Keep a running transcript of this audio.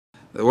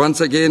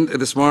Once again,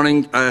 this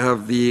morning, I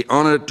have the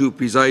honor to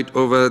preside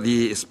over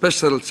the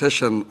special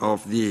session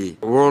of the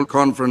World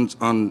Conference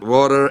on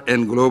Water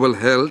and Global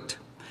Health.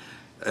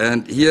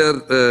 And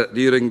here,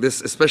 during this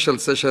special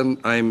session,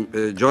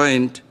 I'm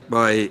joined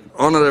by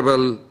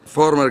Honorable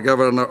former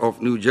Governor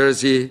of New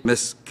Jersey,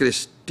 Ms.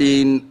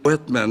 Christine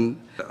Whitman.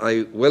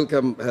 I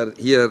welcome her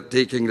here,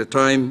 taking the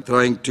time,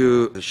 trying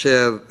to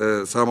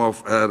share some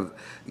of her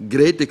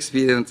great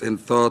experience and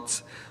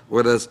thoughts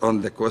with us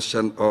on the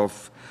question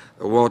of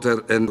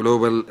water and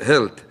global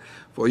health.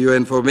 For your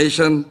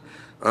information,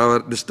 our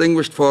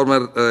distinguished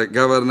former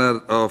Governor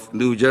of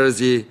New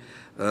Jersey,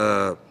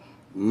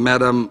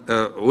 Madam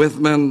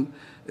Whitman,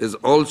 is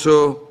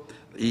also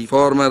a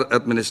former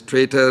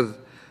administrator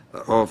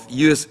of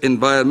U.S.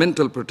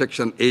 Environmental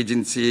Protection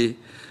Agency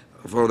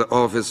for the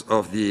Office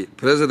of the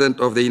President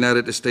of the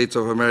United States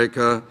of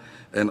America,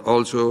 and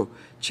also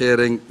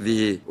chairing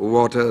the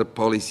Water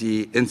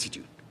Policy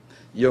Institute.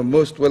 You're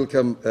most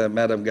welcome,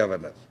 Madam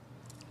Governor.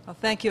 Well,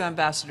 thank you,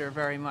 Ambassador,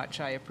 very much.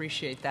 I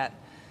appreciate that.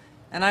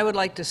 And I would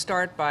like to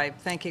start by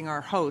thanking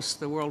our host,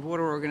 the World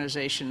Water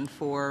Organization,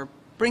 for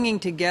bringing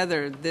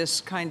together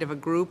this kind of a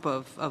group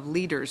of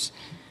leaders.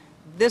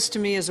 This, to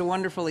me, is a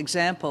wonderful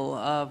example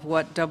of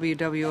what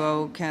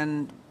WWO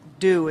can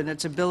do in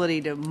its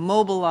ability to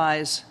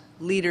mobilize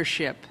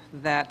leadership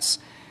that's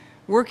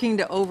working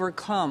to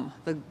overcome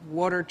the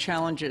water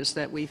challenges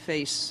that we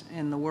face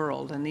in the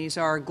world. And these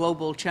are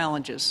global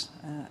challenges.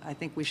 I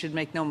think we should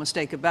make no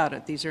mistake about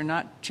it. These are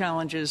not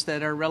challenges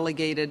that are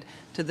relegated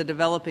to the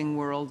developing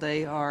world.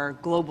 They are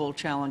global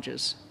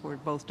challenges for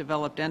both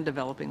developed and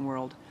developing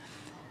world.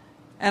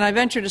 And I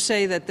venture to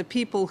say that the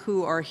people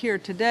who are here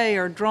today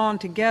are drawn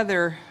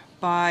together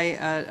by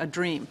a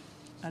dream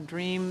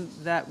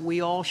that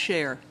we all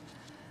share,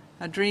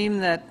 a dream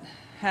that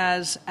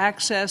has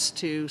access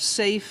to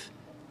safe,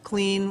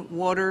 clean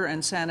water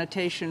and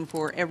sanitation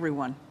for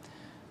everyone,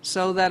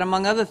 so that,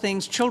 among other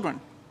things,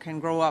 children can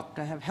grow up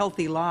to have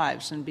healthy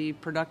lives and be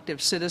productive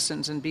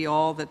citizens and be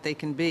all that they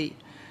can be.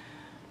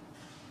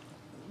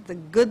 The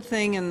good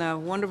thing and the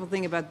wonderful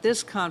thing about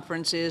this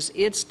conference is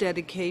its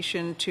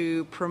dedication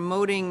to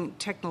promoting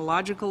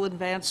technological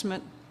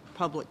advancement,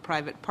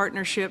 public-private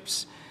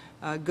partnerships,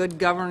 good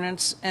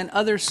governance, and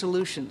other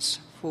solutions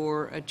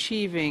for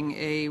achieving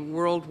a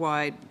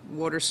worldwide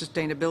water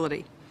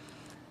sustainability.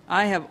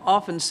 I have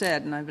often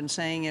said, and I've been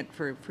saying it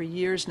for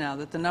years now,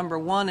 that the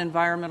 #1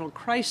 environmental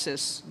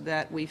crisis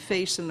that we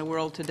face in the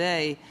world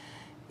today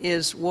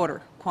is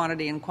water,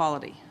 quantity and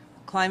quality.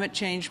 Climate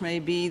change may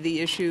be the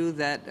issue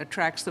that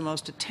attracts the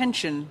most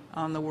attention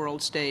on the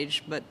world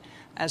stage, but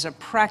as a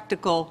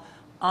practical,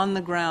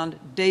 on-the-ground,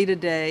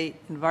 day-to-day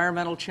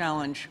environmental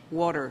challenge,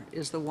 water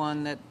is the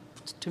one that,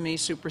 to me,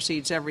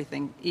 supersedes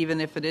everything, even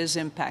if it is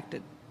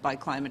impacted by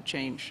climate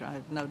change.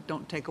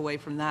 Don't take away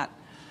from that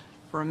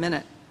for a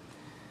minute.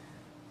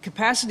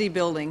 Capacity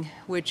building,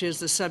 which is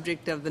the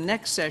subject of the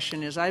next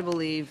session, is, I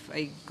believe,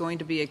 going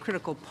to be a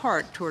critical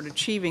part toward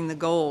achieving the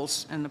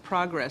goals and the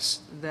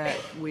progress that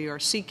we are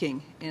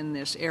seeking in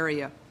this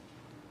area.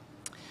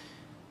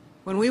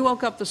 When we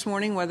woke up this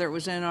morning, whether it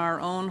was in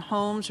our own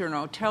homes or in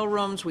our hotel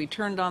rooms, we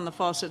turned on the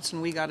faucets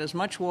and we got as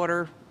much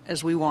water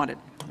as we wanted.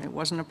 It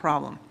wasn't a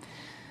problem.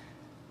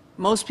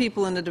 Most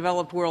people in the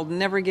developed world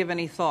never give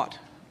any thought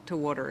to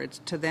water.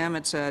 To them,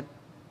 it's a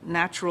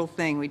natural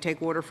thing. We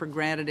take water for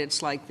granted.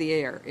 It's like the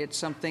air. It's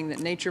something that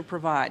nature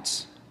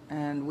provides,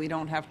 and we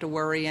don't have to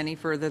worry any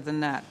further than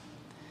that.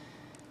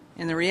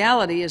 And the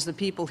reality, as the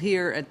people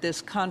here at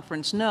this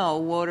conference know,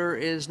 water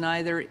is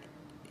neither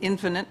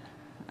infinite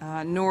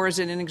nor is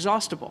it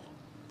inexhaustible.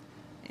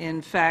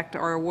 In fact,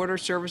 our water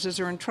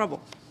services are in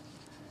trouble.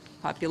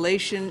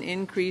 Population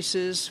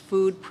increases,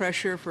 food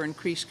pressure for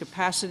increased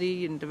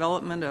capacity and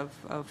development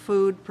of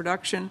food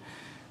production,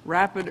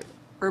 rapid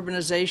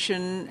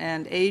urbanization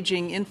and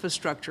aging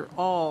infrastructure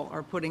all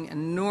are putting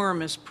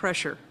enormous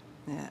pressure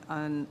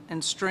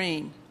and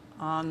strain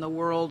on the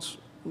world's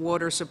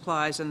water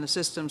supplies and the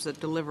systems that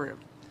deliver it.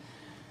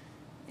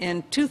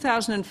 In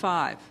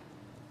 2005,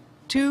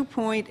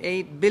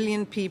 2.8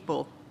 billion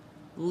people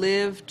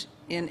lived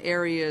in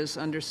areas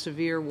under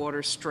severe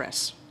water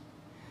stress.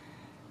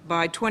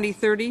 By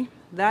 2030,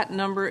 that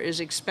number is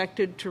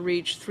expected to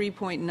reach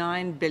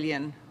 3.9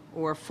 billion,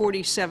 or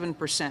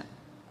 47%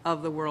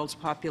 of the world's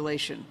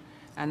population,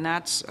 and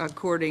that's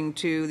according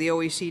to the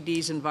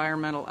OECD's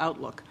Environmental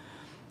Outlook.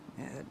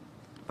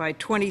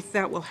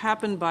 That will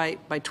happen by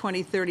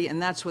 2030,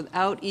 and that's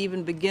without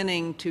even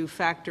beginning to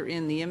factor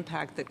in the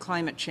impact that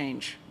climate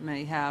change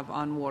may have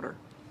on water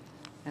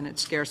and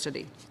its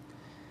scarcity.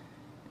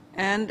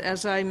 And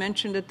as I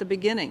mentioned at the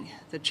beginning,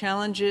 the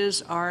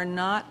challenges are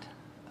not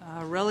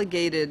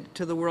relegated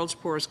to the world's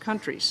poorest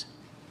countries.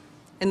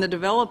 In the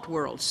developed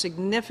world,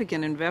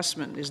 significant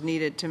investment is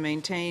needed to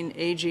maintain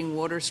aging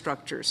water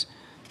structures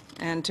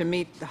and to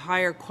meet the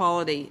higher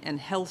quality and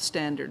health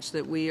standards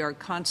that we are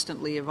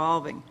constantly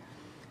evolving.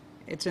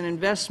 It's an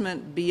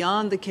investment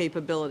beyond the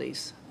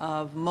capabilities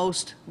of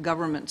most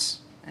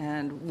governments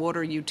and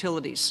water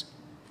utilities.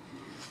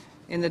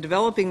 In the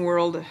developing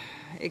world,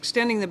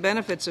 extending the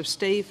benefits of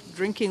safe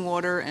drinking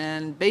water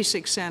and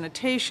basic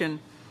sanitation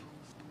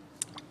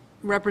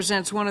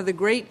represents one of the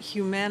great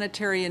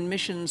humanitarian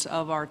missions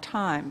of our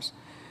times,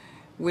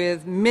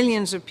 with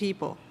millions of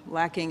people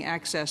lacking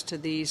access to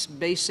these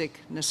basic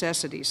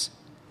necessities.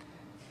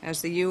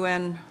 As the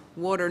UN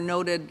Water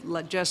noted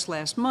just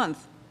last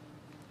month,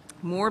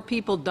 more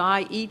people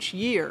die each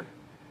year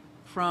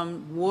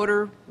from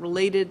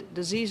water-related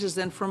diseases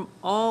than from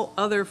all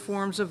other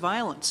forms of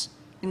violence,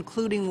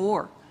 including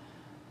war.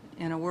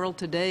 In a world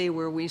today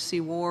where we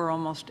see war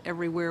almost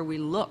everywhere we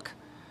look,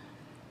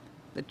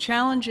 the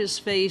challenges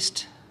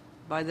faced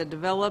by the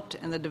developed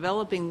and the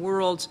developing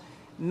worlds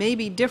may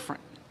be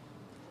different,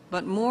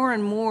 but more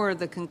and more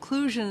the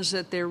conclusions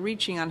that they're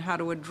reaching on how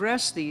to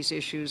address these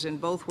issues in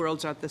both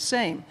worlds are the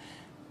same,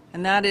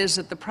 and that is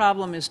that the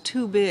problem is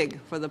too big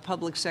for the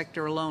public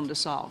sector alone to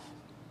solve.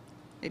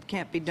 It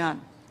can't be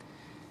done.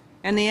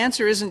 And the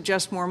answer isn't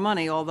just more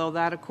money, although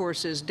that, of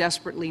course, is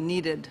desperately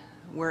needed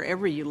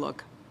wherever you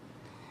look.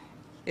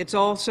 It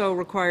also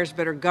requires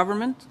better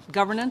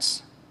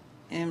governance,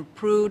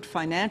 improved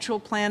financial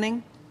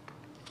planning,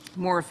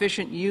 more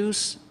efficient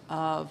use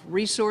of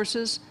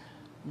resources,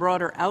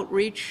 broader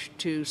outreach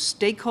to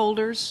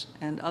stakeholders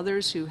and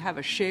others who have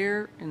a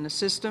share in the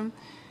system,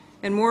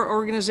 and more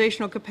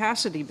organizational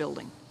capacity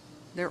building.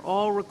 They're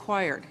all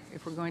required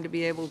if we're going to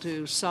be able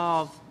to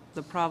solve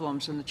the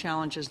problems and the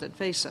challenges that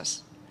face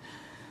us.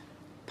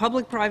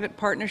 Public-private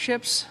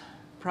partnerships,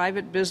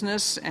 private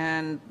business,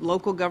 and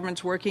local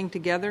governments working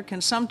together can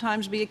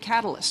sometimes be a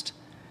catalyst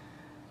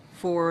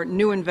for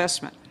new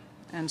investment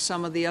and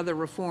some of the other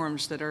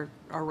reforms that are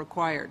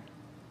required.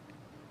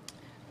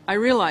 I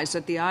realize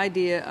that the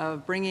idea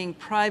of bringing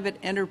private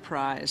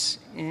enterprise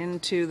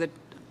into the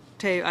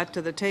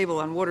to the table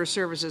on water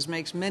services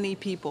makes many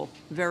people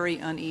very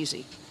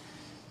uneasy.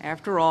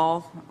 After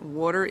all,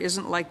 water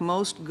isn't like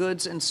most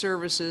goods and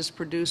services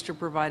produced or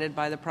provided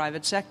by the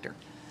private sector.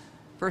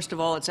 First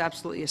of all, it's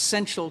absolutely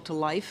essential to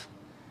life,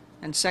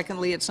 and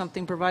secondly, it's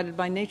something provided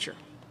by nature.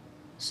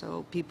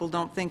 So people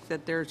don't think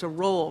that there's a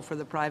role for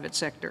the private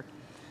sector.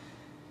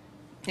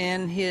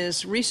 In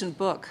his recent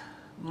book,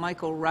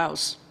 Michael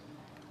Rouse,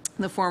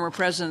 the former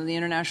president of the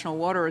International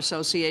Water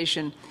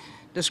Association,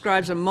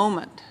 describes a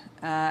moment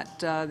at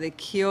the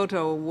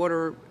Kyoto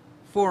Water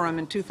Forum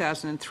in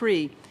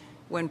 2003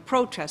 when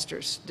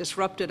protesters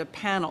disrupted a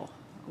panel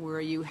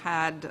where you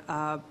had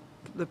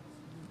the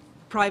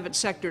private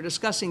sector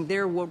discussing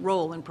their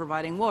role in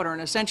providing water.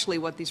 And essentially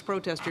what these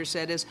protesters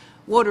said is,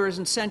 water is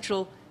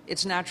essential,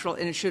 it's natural,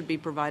 and it should be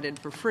provided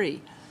for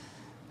free.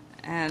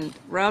 And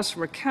Rouse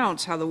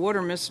recounts how the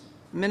water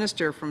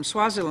minister from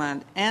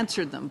Swaziland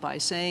answered them by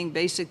saying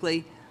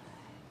basically,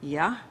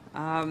 yeah,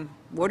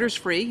 water's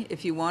free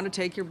if you want to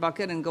take your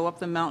bucket and go up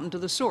the mountain to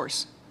the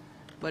source.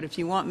 But if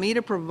you want me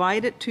to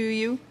provide it to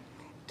you,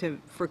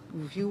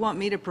 if you want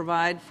me to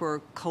provide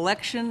for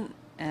collection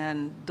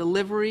and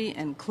delivery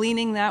and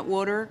cleaning that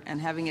water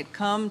and having it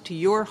come to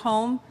your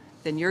home,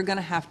 then you're going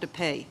to have to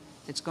pay.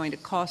 It's going to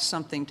cost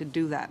something to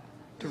do that,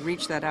 to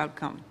reach that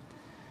outcome.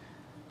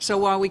 So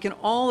while we can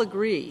all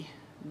agree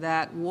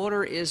that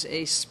water is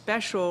a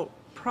special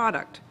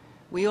product,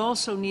 we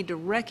also need to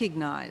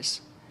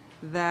recognize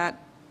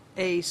that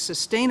a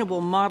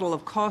sustainable model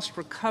of cost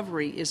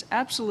recovery is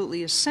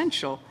absolutely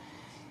essential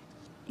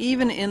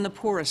even in the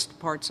poorest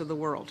parts of the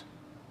world.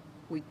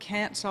 We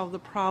can't solve the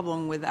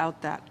problem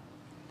without that.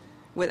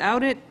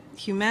 Without it,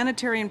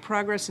 humanitarian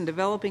progress in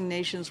developing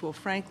nations will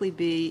frankly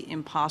be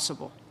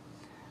impossible,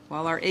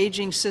 while our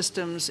aging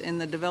systems in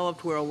the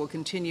developed world will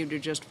continue to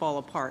just fall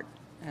apart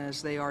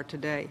as they are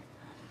today.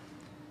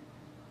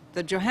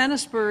 The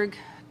Johannesburg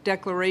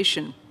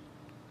Declaration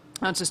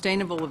on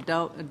Sustainable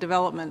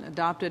Development,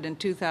 adopted in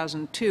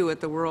 2002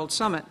 at the World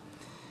Summit,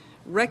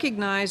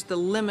 recognized the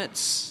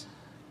limits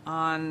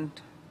on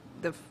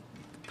the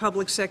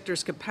public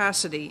sector's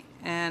capacity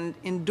and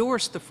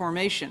endorsed the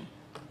formation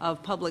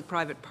of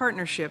public-private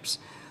partnerships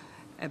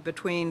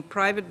between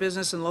private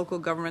business and local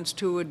governments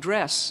to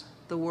address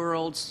the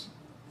world's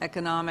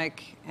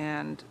economic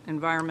and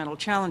environmental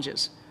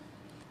challenges.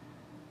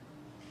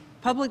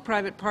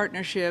 Public-private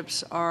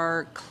partnerships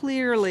are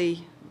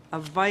clearly a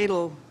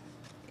vital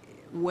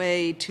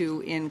way to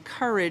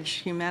encourage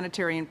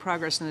humanitarian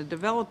progress in the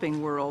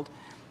developing world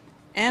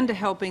and to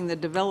helping the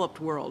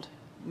developed world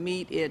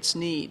meet its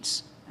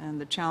needs and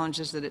the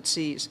challenges that it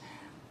sees.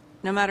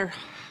 No matter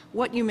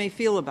what you may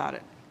feel about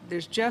it,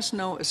 there's just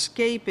no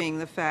escaping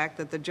the fact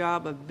that the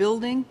job of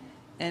building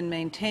and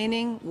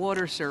maintaining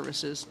water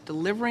services,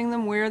 delivering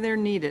them where they're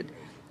needed,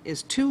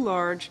 is too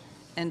large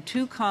and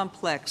too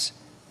complex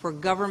for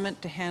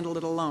government to handle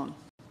it alone.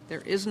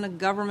 There isn't a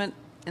government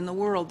in the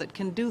world that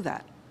can do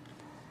that.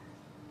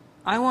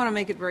 I want to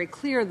make it very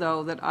clear,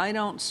 though, that I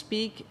don't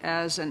speak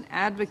as an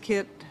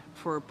advocate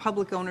for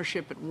public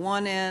ownership at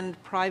one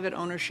end, private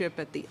ownership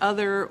at the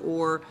other,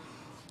 or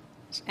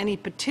any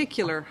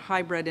particular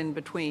hybrid in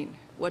between.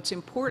 What's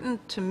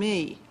important to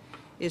me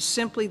is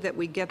simply that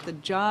we get the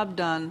job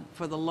done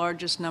for the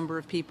largest number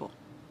of people.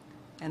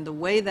 And the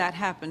way that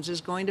happens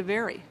is going to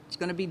vary. It's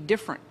going to be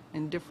different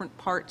in different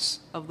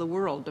parts of the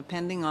world,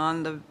 depending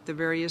on the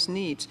various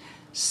needs.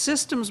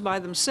 Systems by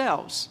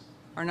themselves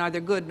are neither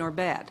good nor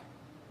bad.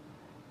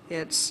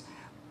 It's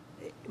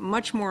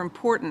much more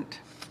important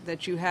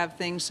that you have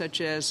things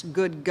such as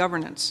good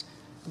governance,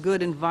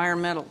 good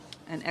environmental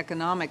and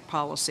economic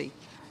policy,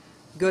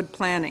 good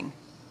planning,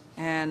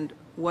 and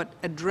what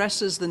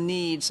addresses the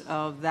needs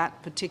of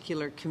that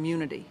particular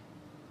community.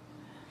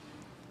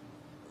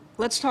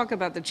 Let's talk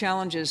about the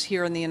challenges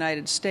here in the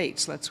United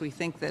States, lest we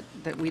think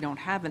that we don't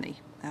have any.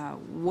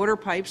 Water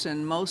pipes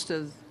in most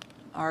of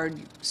our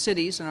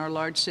cities and our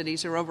large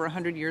cities are over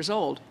 100 years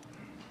old,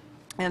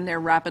 and they're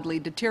rapidly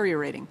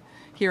deteriorating.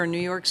 Here in New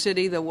York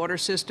City, the water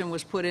system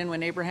was put in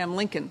when Abraham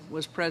Lincoln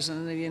was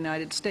president of the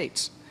United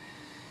States.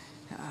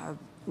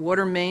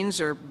 Water mains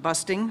are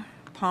busting,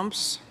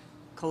 pumps,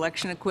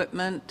 collection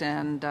equipment,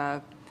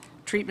 and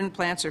treatment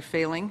plants are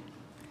failing.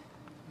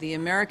 The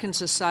American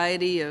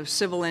Society of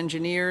Civil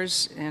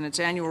Engineers, in its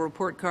annual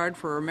report card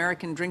for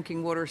American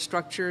drinking water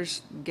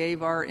structures,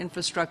 gave our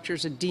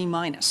infrastructures a D-.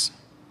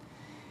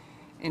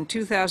 In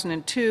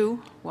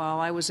 2002, while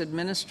I was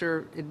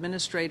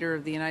administrator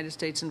of the United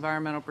States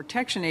Environmental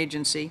Protection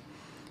Agency,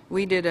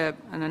 we did an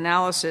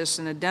analysis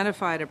and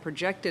identified a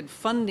projected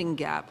funding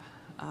gap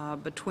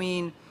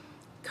between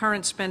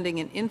current spending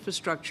and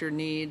infrastructure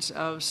needs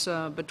of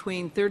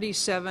between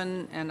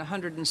 $37 and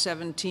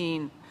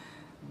 $117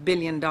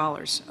 billion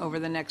over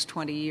the next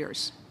 20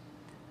 years.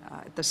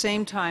 At the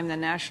same time, the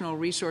National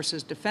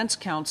Resources Defense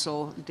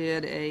Council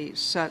did a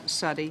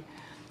study,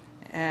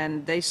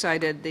 and they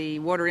cited the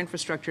Water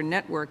Infrastructure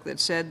Network that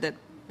said that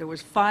there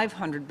was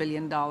 $500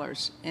 billion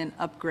in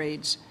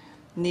upgrades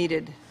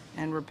needed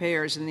and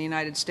repairs in the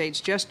United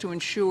States just to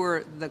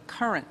ensure the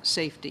current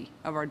safety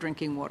of our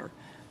drinking water,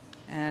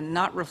 and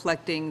not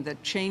reflecting the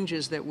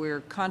changes that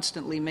we're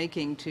constantly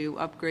making to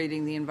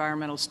upgrading the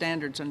environmental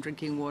standards on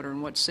drinking water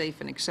and what's safe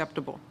and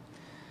acceptable.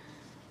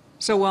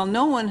 So while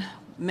no one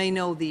may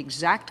know the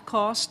exact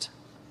cost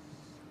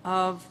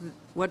of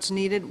what's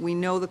needed, we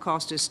know the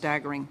cost is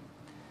staggering.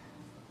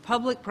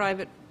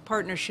 Public-private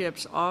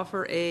partnerships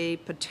offer a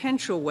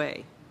potential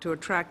way to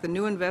attract the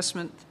new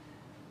investment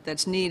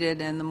that's needed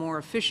and the more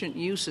efficient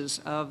uses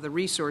of the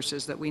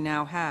resources that we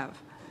now have.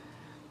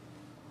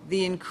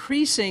 The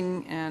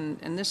increasing,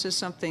 and this is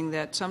something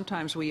that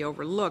sometimes we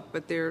overlook,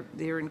 but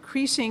they're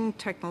increasing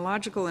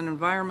technological and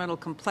environmental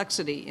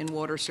complexity in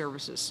water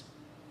services.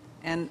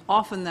 And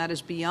often that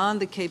is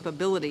beyond the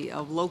capability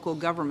of local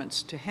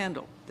governments to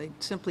handle. They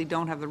simply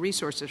don't have the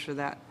resources for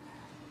that.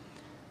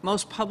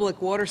 Most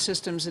public water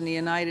systems in the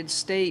United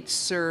States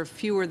serve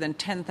fewer than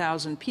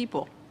 10,000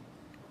 people.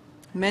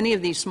 Many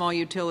of these small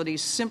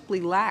utilities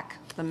simply lack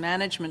the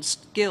management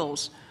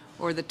skills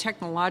or the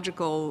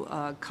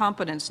technological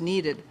competence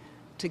needed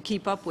to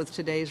keep up with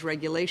today's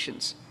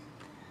regulations,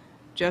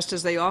 just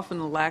as they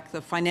often lack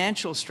the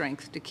financial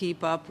strength to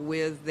keep up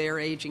with their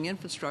aging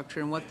infrastructure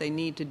and what they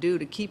need to do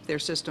to keep their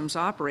systems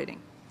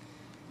operating.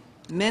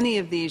 Many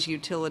of these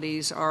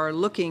utilities are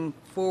looking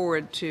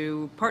forward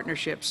to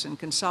partnerships and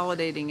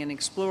consolidating and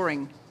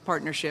exploring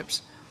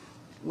partnerships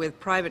with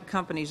private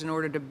companies in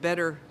order to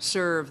better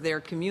serve their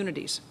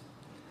communities.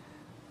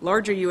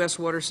 Larger U.S.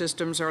 water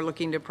systems are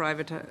looking to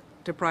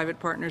private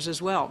partners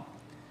as well.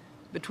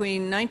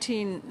 Between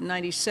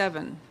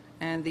 1997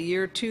 and the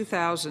year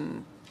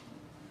 2000,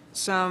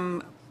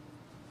 some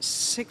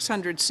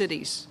 600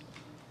 cities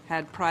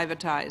had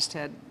privatized,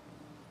 had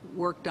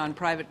worked on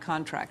private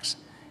contracts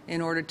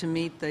in order to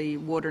meet the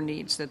water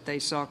needs that they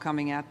saw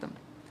coming at them.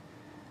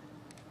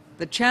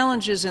 The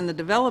challenges in the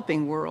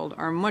developing world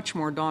are much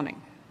more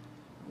daunting.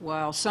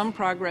 While some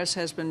progress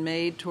has been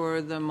made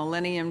toward the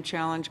Millennium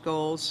Challenge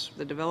goals,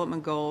 the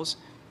development goals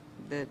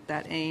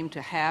that aim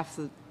to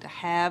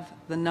have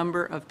the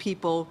number of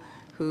people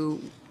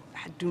who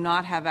do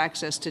not have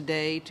access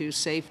today to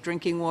safe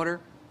drinking water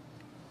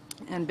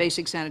and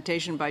basic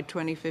sanitation by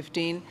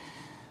 2015,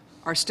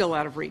 are still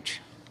out of reach.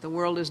 The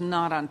world is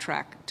not on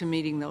track to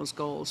meeting those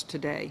goals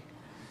today.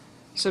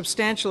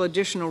 Substantial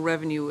additional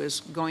revenue is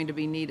going to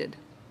be needed.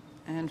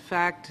 In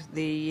fact,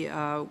 the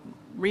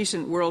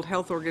recent World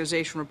Health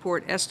Organization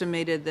report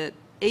estimated that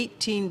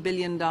 $18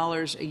 billion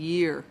a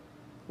year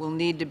will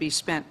need to be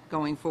spent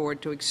going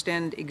forward to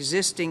extend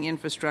existing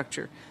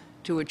infrastructure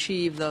to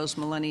achieve those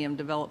Millennium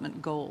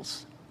Development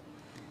Goals.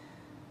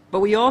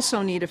 But we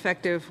also need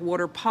effective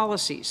water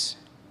policies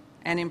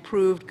and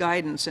improved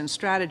guidance and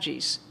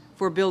strategies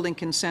for building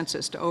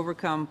consensus to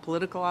overcome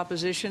political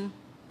opposition,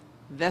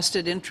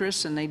 vested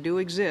interests, and they do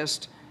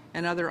exist,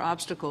 and other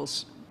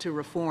obstacles to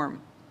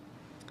reform.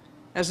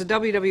 As the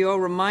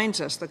WWO reminds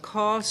us, the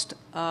cost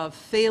of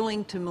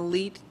failing to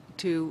meet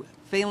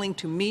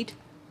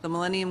the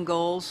Millennium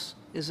Goals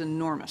is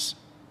enormous.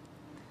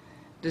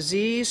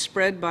 Disease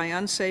spread by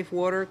unsafe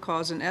water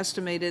causes an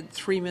estimated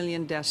 3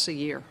 million deaths a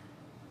year.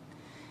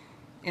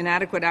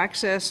 Inadequate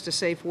access to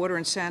safe water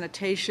and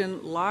sanitation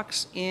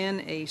locks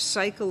in a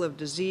cycle of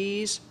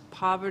disease,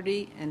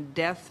 poverty, and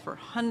death for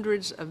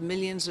hundreds of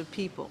millions of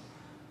people,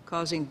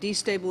 causing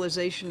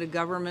destabilization to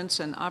governments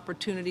and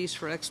opportunities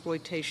for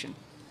exploitation.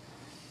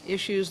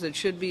 issues that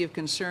should be of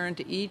concern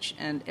to each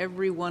and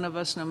every one of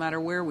us, no matter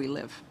where we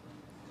live.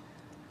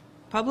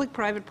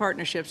 Public-private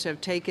partnerships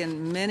have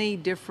taken many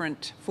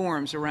different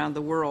forms around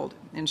the world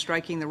in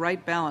striking the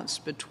right balance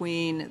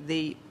between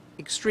the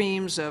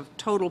extremes of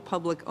total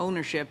public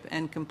ownership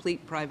and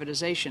complete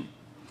privatization.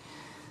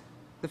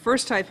 The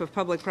first type of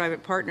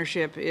public-private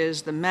partnership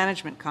is the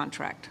management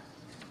contract.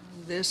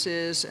 This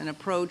is an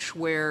approach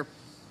where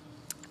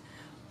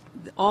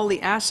all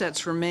the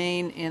assets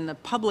remain in the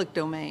public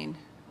domain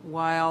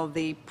while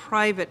the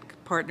private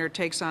partner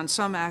takes on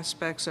some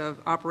aspects of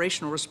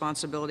operational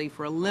responsibility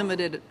for a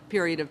limited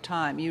period of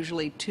time,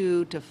 usually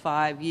 2 to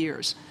 5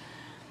 years.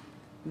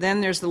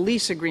 Then there's the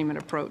lease agreement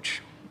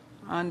approach.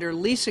 Under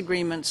lease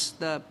agreements,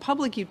 the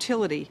public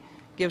utility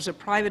gives a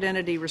private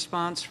entity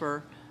response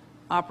for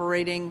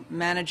operating,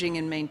 managing,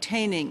 and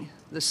maintaining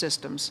the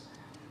systems.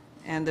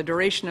 And the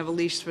duration of a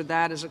lease for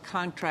that is a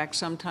contract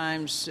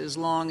sometimes as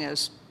long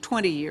as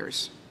 20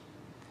 years.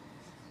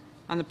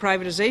 On the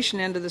privatization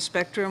end of the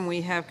spectrum,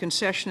 we have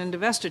concession and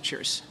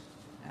divestitures.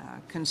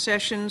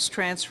 Concessions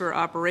transfer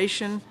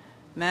operation,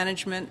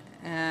 management,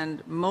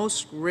 and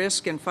most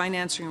risk and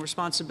financing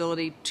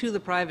responsibility to the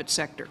private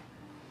sector.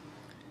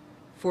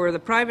 For the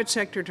private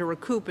sector to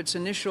recoup its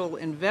initial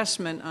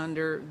investment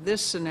under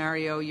this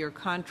scenario, your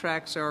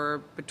contracts are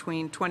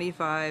between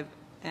 25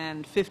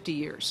 and 50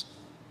 years.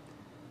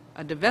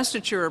 A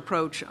divestiture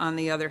approach, on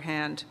the other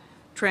hand,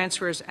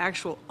 transfers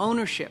actual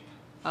ownership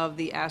of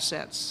the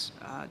assets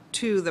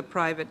to the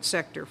private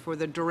sector for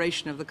the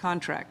duration of the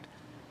contract.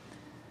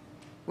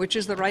 Which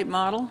is the right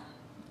model?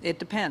 It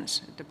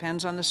depends. It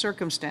depends on the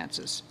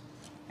circumstances.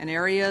 An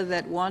area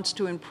that wants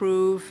to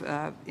improve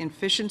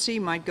efficiency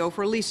might go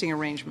for a leasing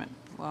arrangement,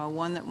 while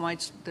one that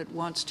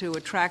wants to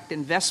attract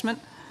investment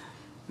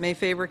may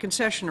favor a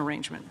concession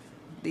arrangement.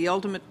 The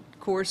ultimate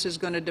course is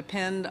going to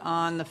depend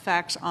on the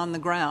facts on the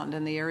ground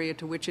and the area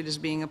to which it is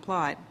being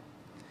applied.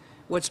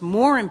 What's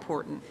more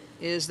important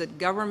is that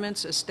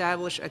governments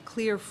establish a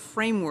clear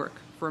framework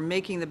for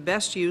making the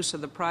best use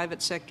of the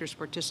private sector's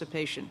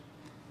participation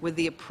with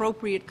the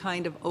appropriate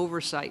kind of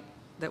oversight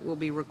that will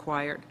be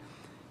required.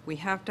 We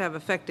have to have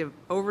effective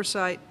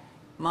oversight,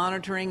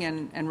 monitoring,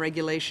 and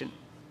regulation.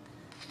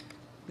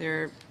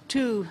 There's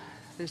two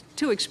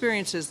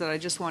experiences that I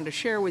just wanted to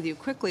share with you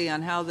quickly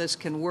on how this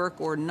can work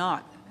or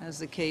not, as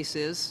the case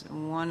is,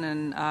 one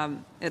in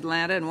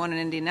Atlanta and one in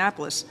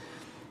Indianapolis.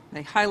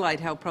 They highlight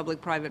how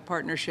public-private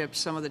partnerships,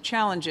 some of the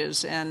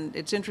challenges, and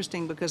it's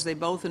interesting because they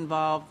both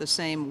involve the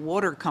same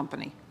water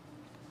company,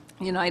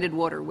 United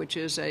Water, which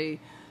is a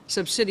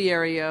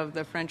subsidiary of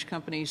the French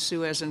company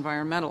Suez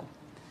Environmental.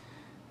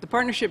 The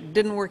partnership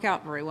didn't work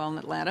out very well in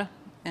Atlanta,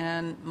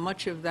 and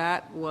much of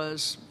that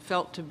was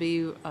felt to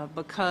be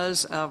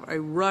because of a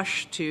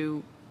rush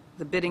to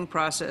the bidding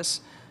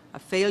process, a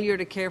failure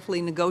to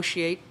carefully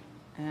negotiate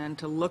and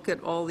to look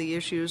at all the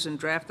issues and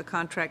draft the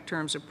contract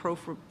terms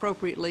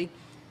appropriately,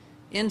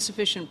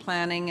 insufficient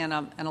planning, and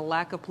a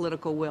lack of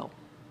political will.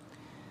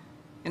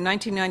 In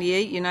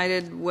 1998,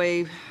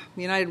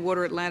 United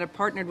Water Atlanta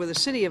partnered with the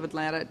City of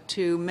Atlanta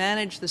to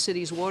manage the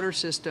city's water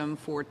system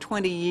for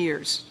 20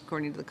 years,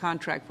 according to the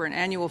contract, for an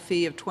annual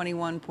fee of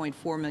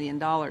 $21.4 million.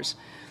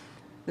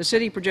 The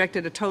city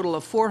projected a total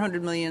of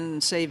 $400 million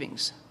in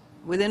savings.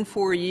 Within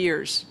 4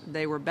 years,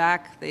 they were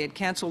back. They had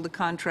canceled the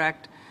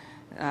contract.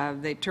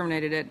 They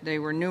terminated it. They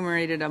were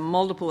enumerated a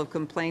multiple of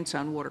complaints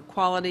on water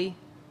quality,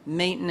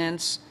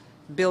 maintenance,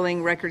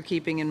 billing,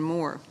 record-keeping, and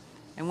more.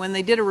 And when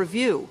they did a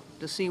review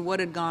to see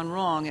what had gone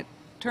wrong, it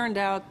turned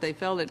out they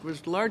felt it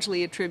was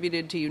largely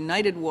attributed to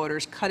United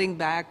Water's cutting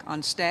back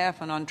on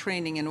staff and on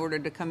training in order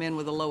to come in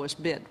with the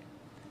lowest bid.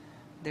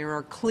 There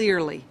are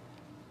clearly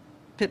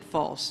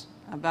pitfalls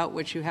about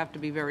which you have to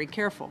be very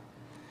careful.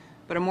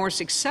 But a more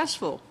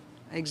successful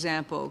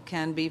example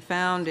can be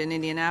found in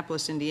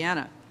Indianapolis,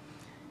 Indiana.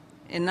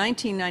 In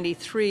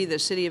 1993, the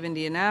city of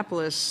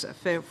Indianapolis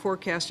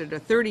forecasted a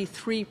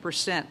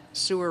 33%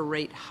 sewer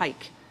rate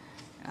hike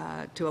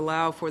to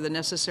allow for the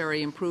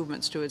necessary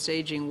improvements to its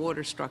aging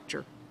water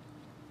structure.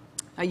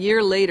 A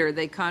year later,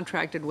 they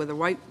contracted with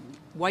a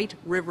White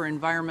River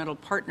Environmental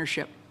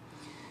Partnership,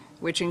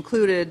 which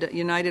included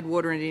United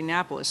Water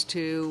Indianapolis,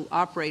 to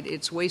operate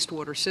its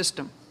wastewater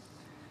system.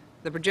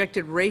 The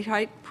projected rate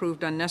hike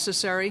proved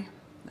unnecessary,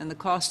 and the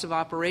cost of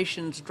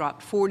operations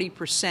dropped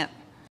 40%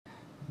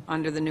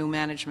 under the new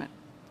management.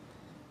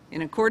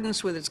 In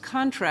accordance with its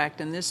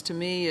contract, and this to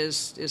me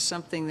is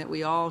something that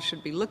we all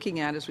should be looking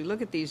at as we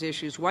look at these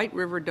issues, White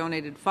River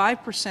donated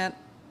 5%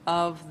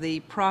 of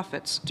the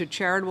profits to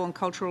charitable and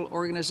cultural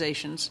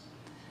organizations,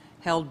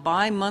 held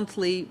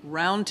bi-monthly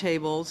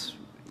roundtables,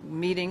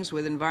 meetings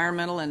with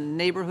environmental and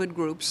neighborhood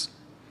groups,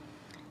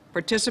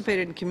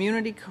 participated in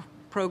community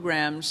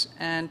programs,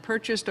 and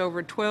purchased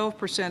over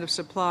 12% of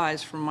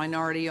supplies from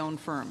minority-owned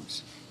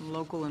firms, from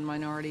local and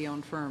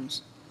minority-owned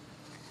firms.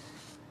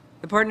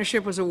 The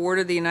partnership was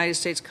awarded the United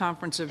States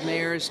Conference of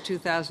Mayors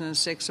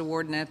 2006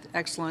 Award in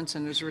Excellence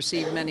and has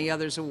received many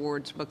others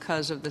awards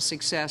because of the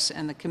success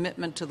and the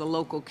commitment to the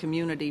local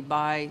community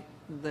by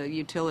the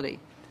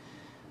utility.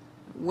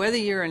 Whether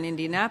you're in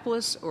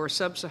Indianapolis or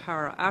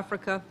sub-Saharan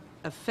Africa,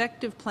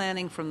 effective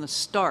planning from the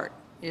start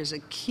is a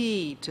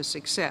key to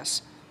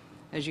success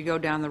as you go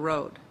down the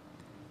road.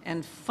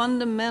 And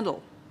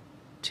fundamental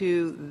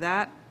to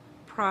that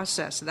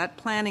process, that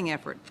planning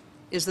effort,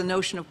 is the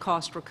notion of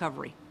cost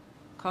recovery.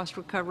 Cost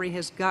recovery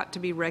has got to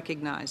be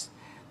recognized.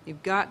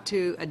 You've got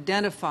to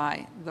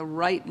identify the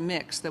right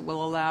mix that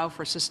will allow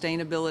for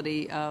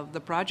sustainability of the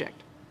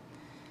project.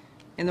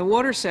 In the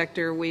water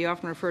sector, we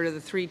often refer to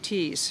the 3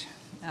 T's,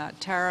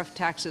 tariff,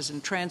 taxes,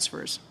 and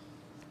transfers,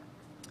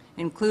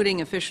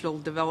 including official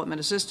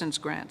development assistance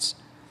grants.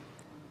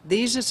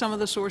 These are some of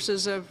the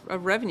sources of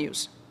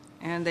revenues,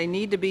 and they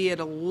need to be at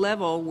a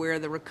level where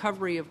the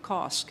recovery of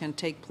costs can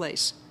take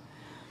place.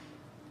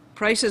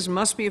 Prices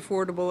must be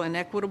affordable and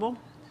equitable,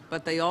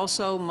 but they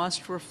also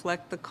must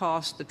reflect the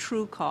cost, the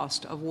true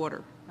cost of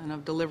water and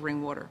of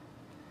delivering water.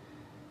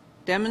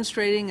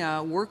 Demonstrating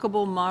a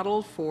workable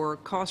model for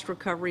cost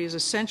recovery is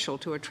essential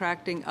to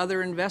attracting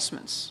other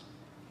investments,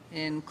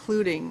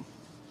 including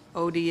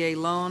ODA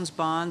loans,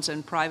 bonds,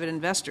 and private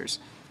investors.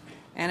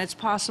 And it's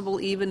possible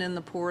even in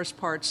the poorest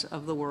parts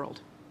of the world.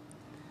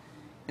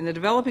 In the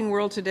developing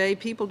world today,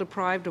 people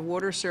deprived of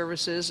water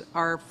services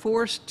are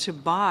forced to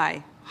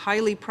buy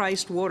highly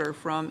priced water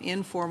from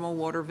informal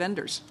water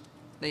vendors.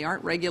 They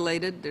aren't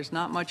regulated, there's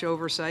not much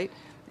oversight,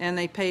 and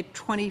they pay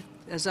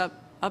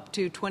up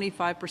to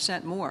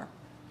 25% more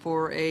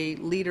for a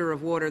liter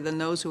of water than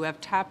those who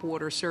have tap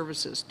water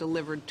services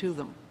delivered to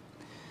them.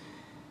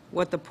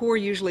 What the poor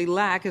usually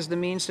lack is the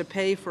means to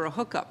pay for a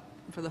hookup,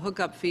 for the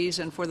hookup fees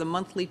and for the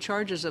monthly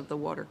charges of the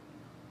water.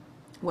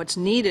 What's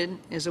needed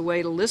is a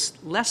way to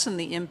lessen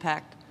the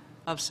impact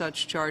of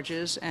such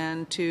charges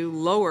and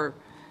to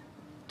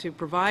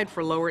provide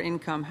for lower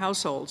income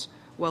households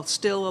while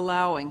still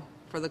allowing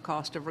for the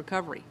cost of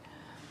recovery.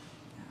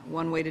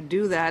 One way to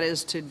do that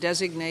is to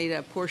designate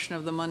a portion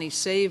of the money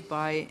saved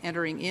by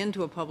entering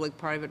into a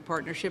public-private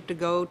partnership to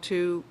go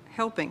to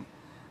helping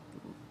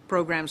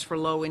programs for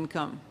low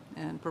income,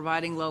 and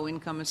providing low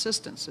income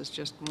assistance is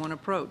just one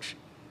approach.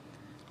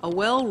 A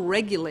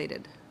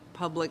well-regulated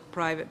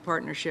public-private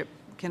partnership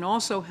can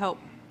also help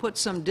put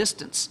some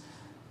distance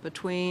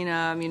between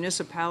a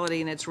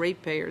municipality and its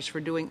ratepayers for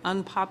doing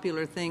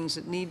unpopular things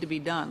that need to be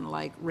done,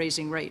 like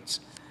raising rates.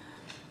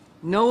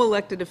 No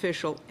elected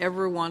official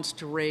ever wants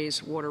to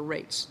raise water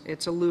rates.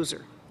 It's a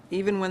loser,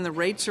 even when the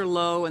rates are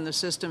low and the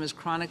system is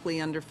chronically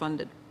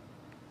underfunded.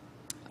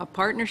 A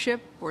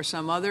partnership or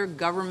some other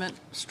government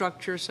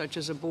structure, such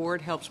as a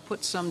board, helps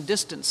put some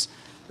distance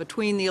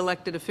between the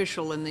elected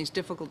official and these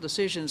difficult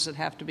decisions that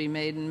have to be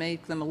made and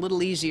make them a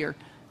little easier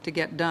to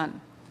get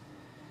done.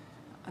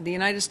 The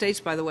United States,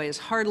 by the way, is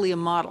hardly a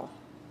model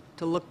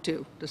to look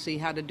to see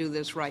how to do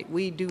this right.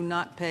 We do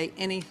not pay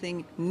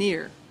anything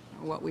near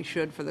what we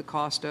should for the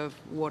cost of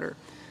water.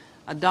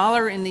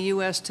 $1 in the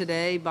U.S.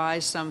 today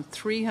buys some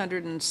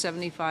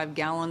 375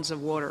 gallons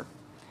of water,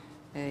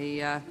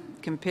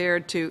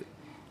 compared to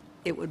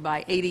it would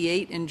buy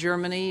 88 in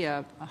Germany,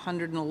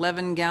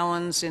 111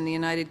 gallons in the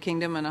United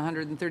Kingdom, and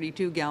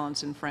 132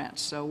 gallons in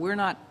France. So we're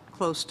not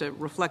close to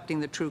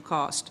reflecting the true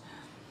cost.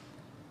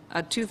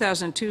 A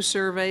 2002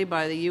 survey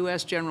by the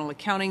U.S. General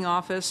Accounting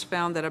Office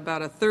found that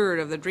about 1/3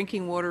 of the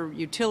drinking water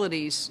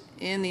utilities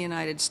in the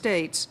United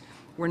States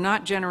were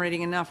not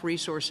generating enough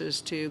resources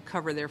to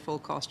cover their full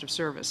cost of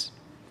service.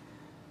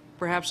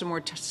 Perhaps a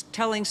more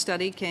telling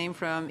study came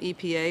from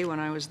EPA when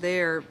I was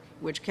there,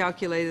 which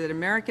calculated that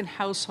American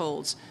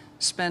households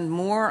spend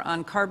more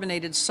on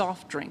carbonated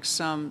soft drinks,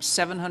 some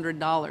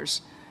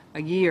 $700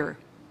 a year,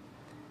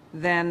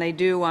 than they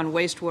do on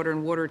wastewater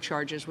and water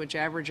charges, which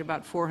average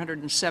about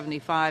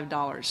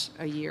 $475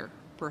 a year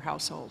per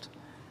household.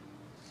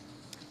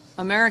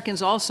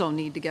 Americans also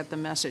need to get the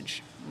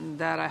message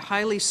that a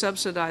highly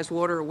subsidized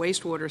water or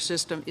wastewater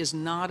system is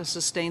not a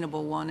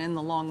sustainable one in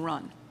the long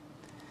run.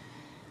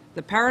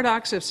 The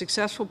paradox of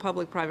successful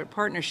public-private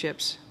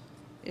partnerships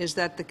is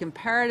that the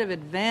comparative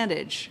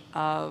advantage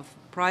of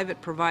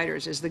private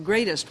providers is the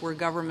greatest where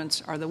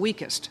governments are the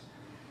weakest.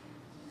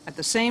 At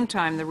the same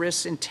time, the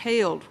risks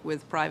entailed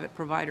with private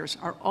providers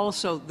are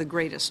also the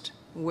greatest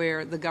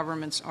where the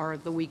governments are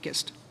the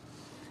weakest,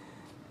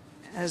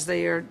 as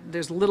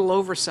there's little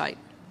oversight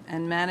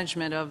and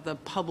management of the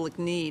public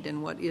need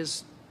and what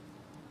is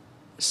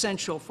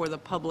essential for the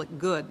public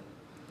good.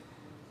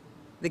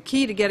 The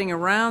key to getting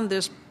around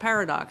this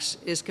paradox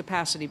is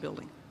capacity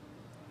building.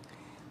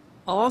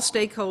 All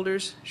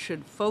stakeholders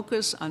should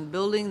focus on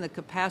building the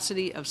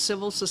capacity of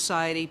civil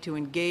society to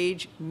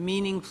engage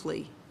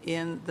meaningfully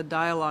in the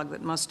dialogue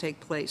that must take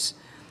place.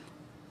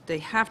 They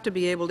have to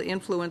be able to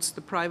influence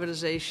the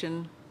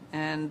privatization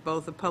and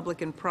both the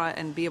public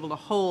and be able to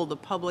hold the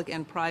public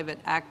and private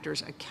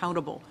actors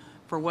accountable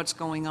for what's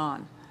going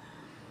on.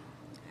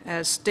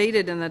 As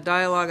stated in the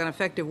Dialogue on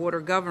Effective Water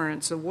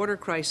Governance, the water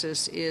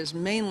crisis is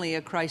mainly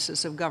a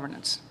crisis of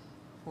governance,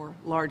 or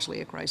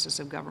largely a crisis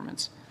of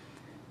governance.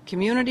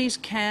 Communities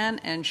can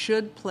and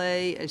should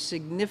play a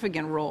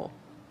significant role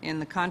in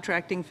the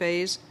contracting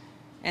phase,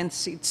 and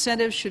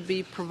incentives should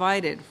be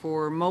provided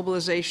for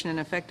mobilization and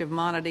effective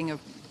monitoring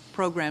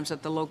programs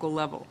at the local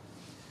level.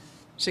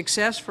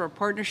 Success for a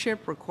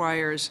partnership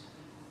requires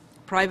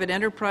private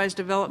enterprise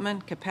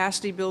development,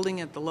 capacity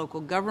building at the local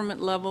government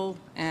level,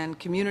 and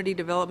community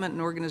development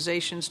and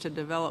organizations to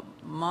develop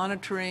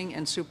monitoring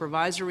and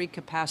supervisory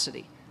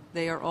capacity.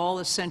 They are all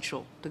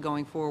essential to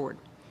going forward.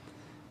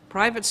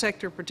 Private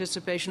sector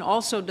participation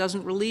also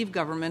doesn't relieve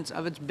governments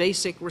of its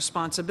basic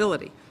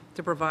responsibility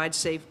to provide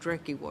safe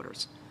drinking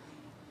waters.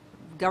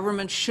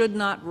 Governments should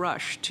not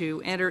rush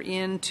to enter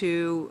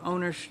into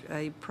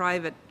a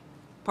private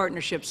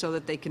partnership so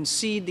that they can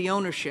cede the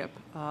ownership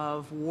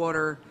of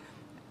water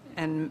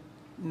and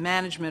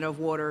management of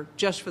water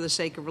just for the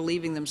sake of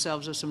relieving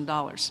themselves of some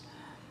dollars.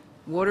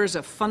 Water is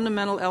a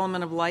fundamental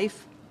element of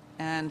life,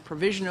 and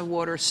provision of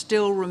water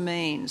still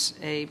remains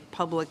a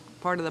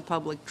part of the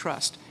public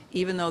trust,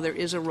 even though there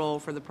is a role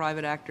for the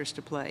private actors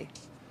to play.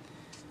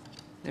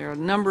 There are a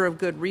number of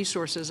good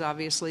resources,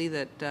 obviously,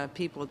 that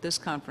people at this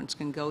conference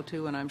can go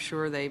to, and I'm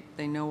sure they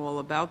know all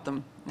about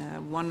them.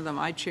 One of them,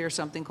 I chair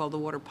something called the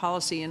Water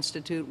Policy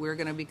Institute. We're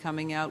going to be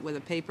coming out with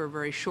a paper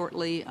very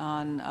shortly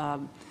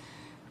on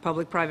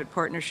public-private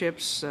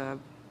partnerships.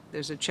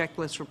 There's a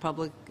checklist for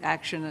public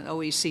action at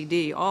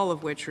OECD, all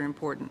of which are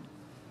important.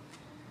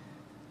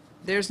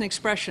 There's an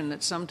expression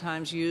that's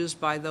sometimes used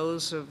by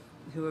those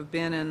who have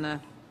been in the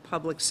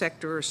public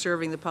sector or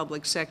serving the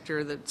public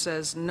sector that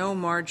says, no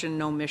margin,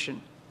 no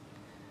mission.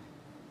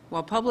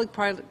 While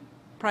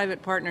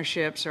public-private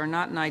partnerships are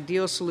not an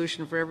ideal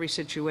solution for every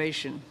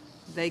situation,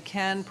 they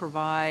can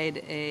provide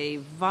a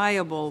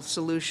viable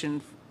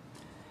solution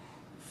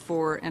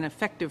for an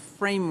effective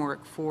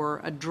framework for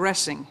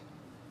addressing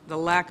the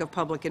lack of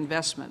public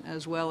investment,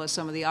 as well as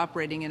some of the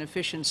operating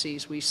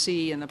inefficiencies we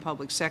see in the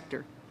public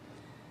sector.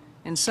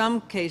 In some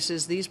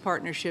cases, these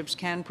partnerships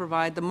can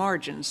provide the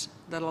margins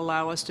that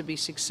allow us to be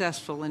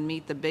successful and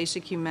meet the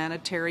basic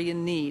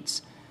humanitarian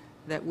needs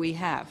that we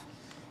have,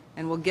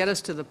 and will get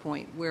us to the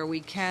point where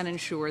we can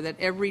ensure that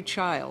every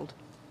child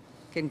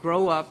can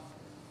grow up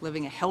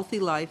living a healthy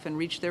life and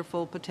reach their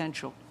full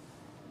potential,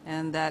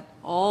 and that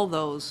all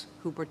those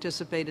who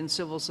participate in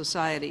civil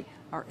society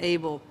are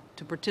able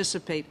to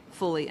participate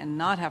fully and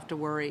not have to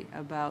worry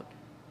about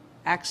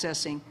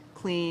accessing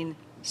clean,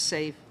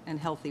 safe, and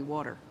healthy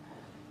water.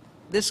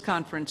 This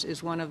conference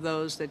is one of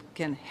those that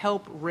can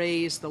help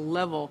raise the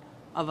level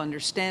of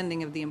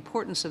understanding of the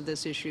importance of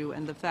this issue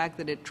and the fact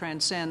that it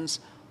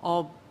transcends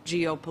all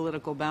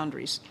geopolitical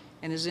boundaries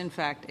and is in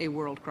fact a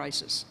world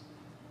crisis.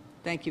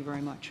 Thank you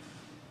very much.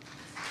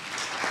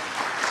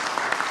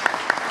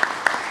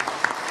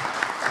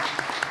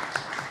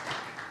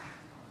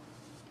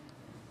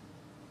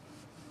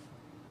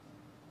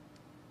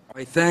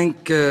 I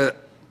thank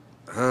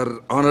Her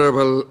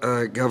Honorable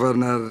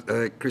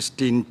Governor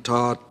Christine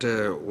Todd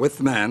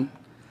Whitman,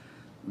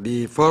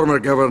 the former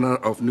Governor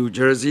of New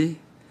Jersey,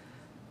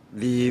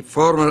 the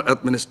former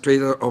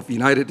Administrator of the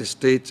United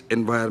States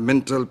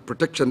Environmental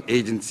Protection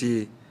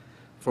Agency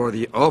for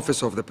the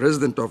Office of the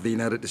President of the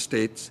United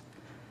States,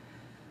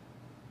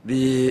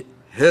 the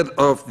head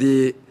of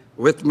the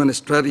Whitman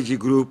Strategy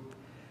Group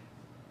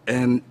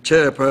and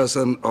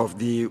chairperson of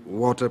the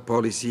Water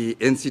Policy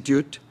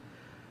Institute,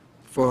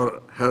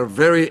 for her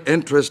very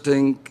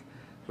interesting,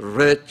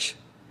 rich,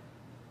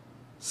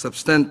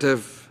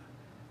 substantive,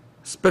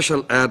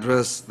 special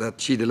address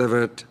that she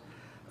delivered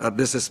at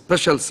this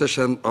special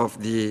session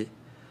of the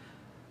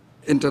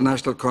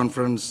International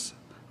Conference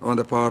on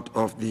the part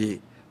of the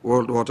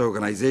World Water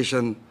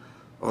Organization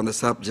on the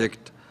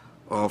subject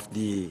of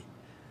the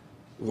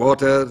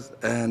water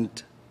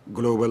and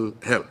global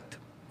health.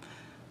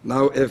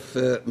 Now, if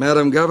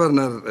Madam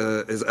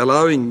Governor is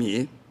allowing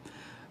me,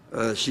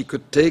 she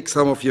could take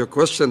some of your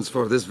questions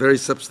for this very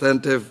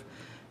substantive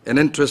and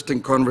interesting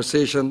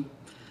conversation.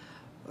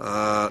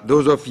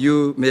 Those of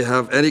you may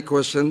have any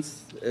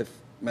questions, if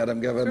Madam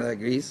Governor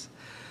agrees.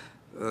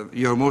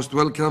 You're most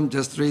welcome.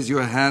 Just raise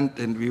your hand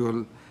and we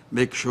will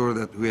make sure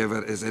that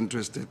whoever is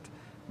interested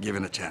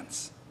given a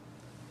chance.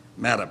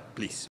 Madam,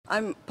 please.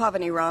 I'm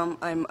Pavani Ram.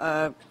 I'm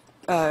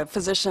a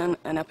physician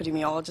and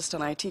epidemiologist,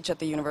 and I teach at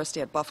the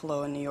University at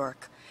Buffalo in New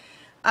York.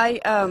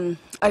 I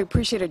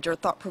appreciated your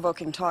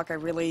thought-provoking talk. I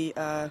really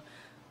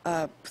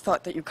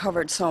thought that you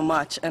covered so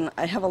much, and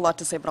I have a lot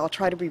to say, but I'll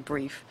try to be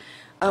brief.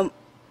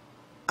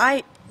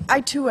 I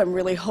too am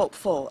really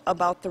hopeful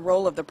about the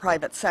role of the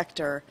private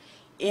sector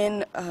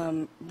in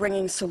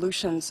bringing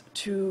solutions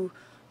to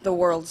the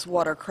world's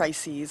water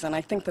crises, and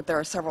I think that there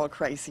are several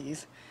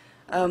crises.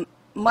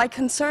 My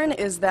concern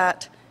is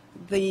that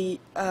the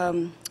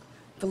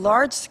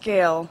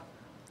large-scale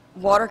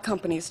water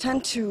companies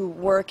tend to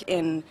work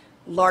in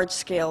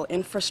large-scale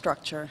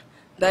infrastructure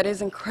that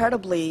is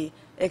incredibly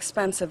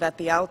expensive at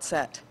the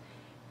outset.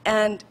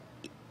 And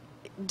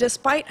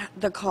despite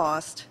the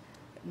cost,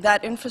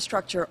 that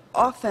infrastructure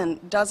often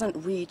doesn't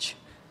reach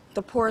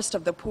the poorest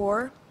of the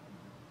poor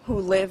who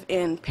live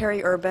in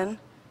peri-urban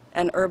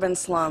and urban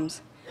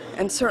slums,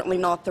 and certainly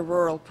not the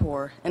rural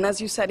poor. And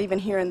as you said, even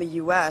here in the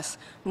US,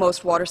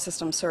 most water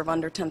systems serve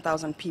under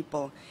 10,000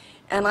 people.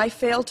 And I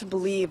fail to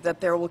believe that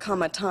there will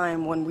come a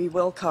time when we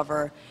will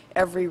cover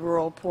every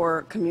rural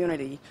poor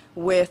community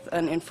with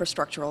an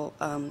infrastructural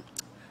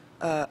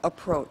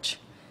approach.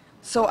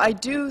 So I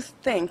do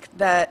think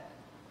that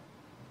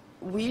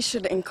we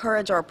should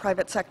encourage our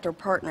private sector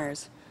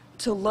partners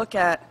to look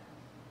at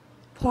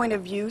point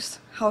of use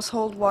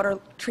household water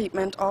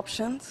treatment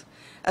options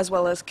as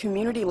well as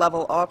community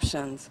level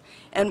options.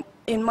 And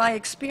in my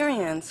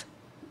experience,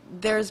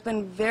 there's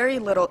been very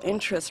little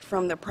interest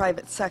from the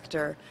private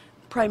sector,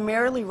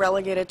 primarily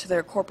relegated to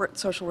their corporate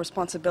social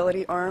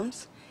responsibility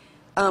arms,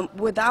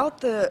 without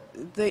the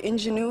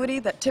ingenuity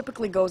that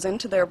typically goes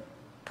into their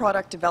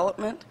product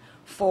development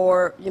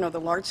for, you know, the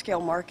large-scale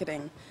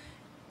marketing.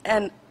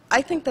 And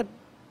I think that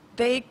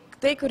they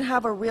could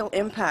have a real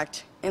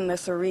impact in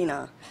this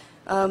arena,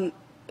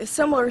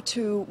 similar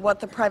to what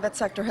the private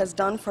sector has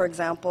done, for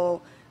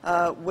example,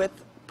 with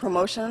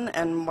promotion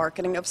and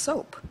marketing of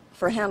soap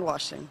for hand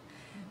washing.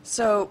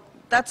 So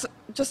that's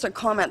just a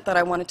comment that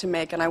I wanted to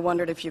make, and I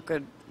wondered if you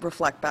could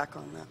reflect back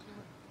on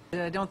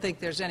that. I don't think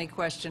there's any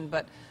question,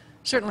 but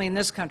certainly in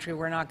this country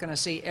we're not going to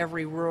see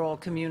every rural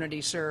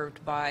community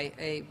served by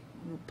a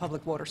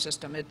public water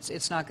system.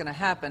 It's not going to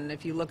happen.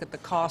 If you look at the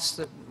costs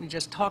that we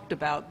just talked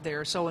about,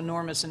 they're so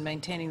enormous in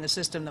maintaining the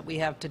system that we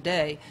have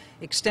today.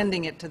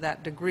 Extending it to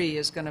that degree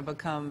is going to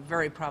become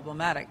very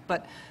problematic.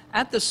 But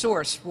at the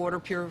source, water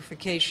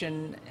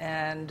purification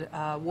and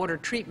water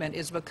treatment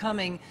is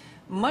becoming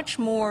much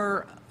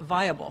more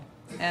viable,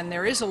 and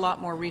there is a lot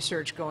more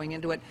research going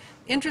into it.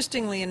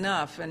 Interestingly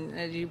enough, and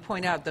as you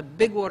point out, the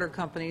big water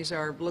companies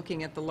are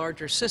looking at the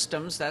larger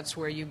systems. That's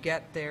where you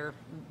get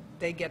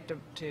they get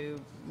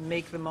to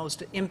make the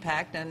most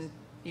impact, and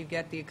you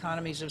get the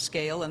economies of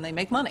scale, and they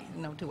make money,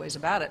 no two ways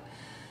about it.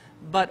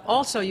 But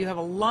also you have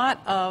a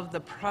lot of the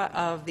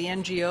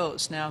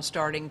NGOs now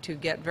starting to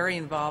get very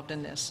involved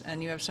in this,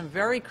 and you have some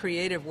very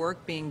creative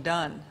work being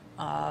done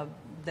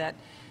that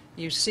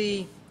you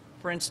see.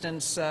 For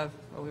instance,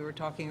 we were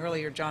talking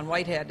earlier, John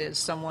Whitehead is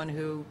someone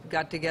who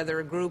got together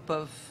a group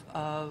of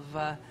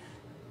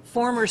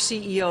former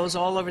CEOs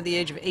all over the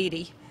age of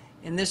 80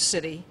 in this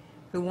city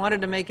who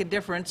wanted to make a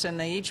difference, and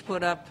they each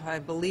put up, I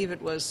believe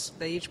it was,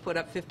 they each put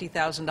up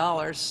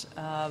 $50,000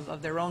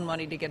 of their own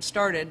money to get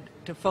started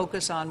to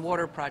focus on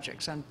water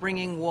projects, on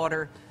bringing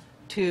water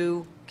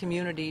to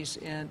communities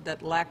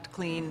that lacked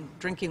clean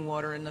drinking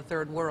water in the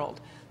third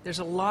world. There's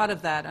a lot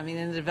of that, I mean,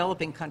 in the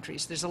developing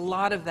countries. There's a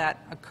lot of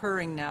that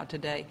occurring now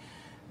today.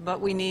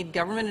 But we need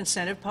government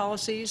incentive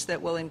policies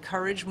that will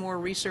encourage more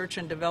research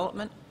and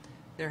development.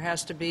 There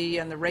has to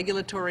be, on the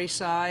regulatory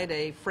side,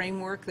 a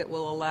framework that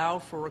will allow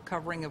for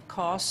recovering of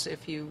costs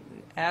if you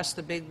ask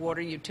the big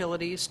water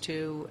utilities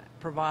to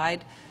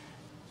provide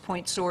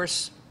point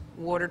source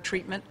water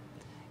treatment.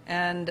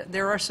 And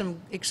there are some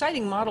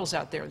exciting models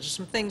out there. There's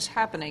some things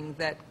happening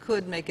that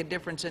could make a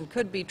difference and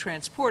could be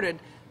transported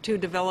to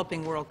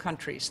developing world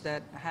countries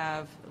that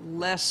have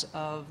less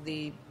of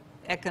the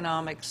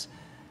economic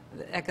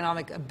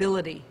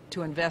ability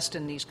to invest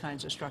in these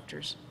kinds of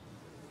structures.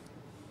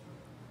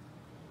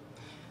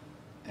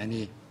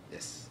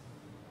 Yes.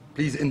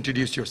 Please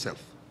introduce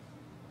yourself.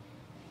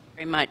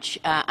 Very much.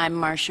 I'm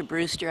Marcia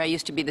Brewster. I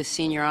used to be the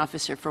senior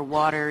officer for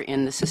water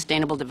in the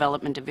Sustainable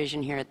Development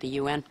Division here at the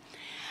UN.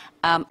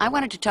 I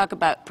wanted to talk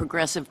about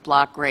progressive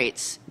block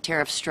rates,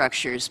 tariff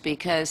structures,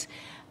 because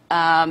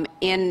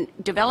in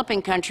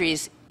developing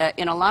countries,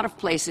 in a lot of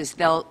places,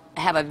 they'll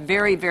have a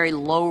very, very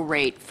low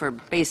rate for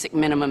basic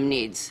minimum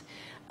needs.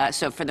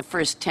 So for the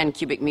first 10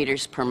 cubic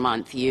meters per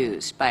month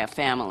used by a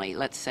family,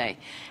 let's say.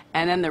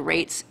 And then the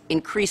rates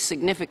increase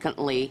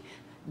significantly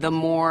the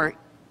more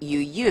you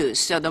use.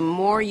 So the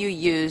more you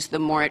use, the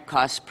more it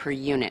costs per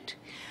unit.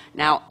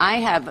 Now,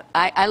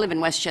 I live in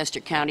Westchester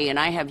County, and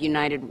I have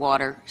United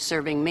Water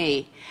serving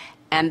me.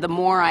 And the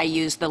more I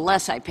use, the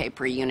less I pay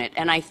per unit.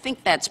 And I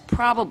think that's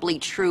probably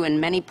true in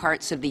many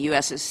parts of the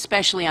U.S.,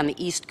 especially on the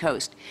East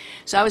Coast.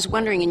 So I was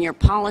wondering, in your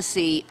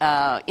policy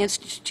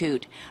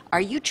institute, are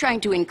you trying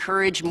to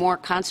encourage more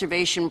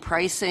conservation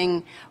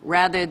pricing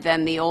rather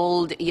than the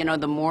old, you know,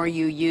 the more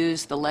you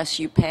use, the less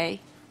you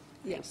pay?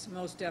 Yes,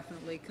 most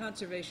definitely.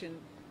 Conservation,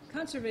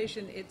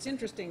 it's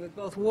interesting with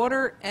both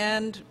water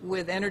and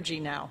with energy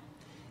now.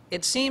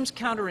 It seems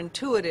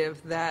counterintuitive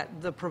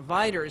that the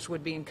providers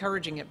would be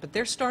encouraging it, but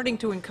they're starting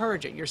to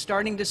encourage it. You're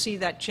starting to see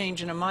that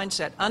change in a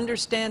mindset,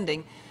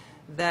 understanding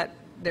that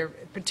they're,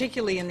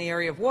 particularly in the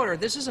area of water,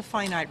 this is a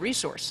finite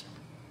resource.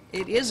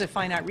 It is a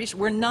finite resource.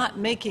 We're not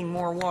making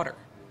more water.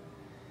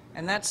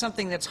 And that's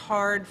something that's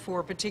hard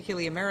for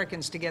particularly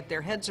Americans to get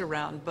their heads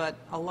around, but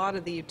a lot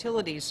of the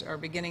utilities are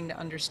beginning to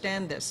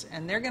understand this,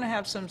 and they're going to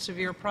have some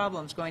severe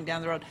problems going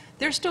down the road.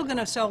 They're still going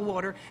to sell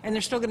water, and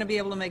they're still going to be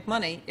able to make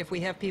money if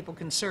we have people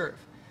conserve.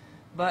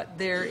 But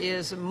there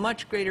is a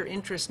much greater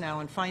interest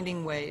now in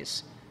finding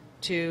ways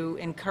to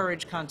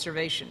encourage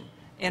conservation.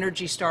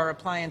 Energy Star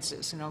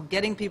appliances, you know,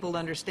 getting people to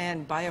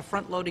understand, buy a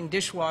front-loading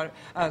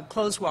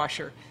clothes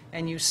washer,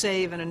 and you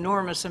save an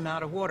enormous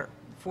amount of water.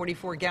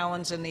 44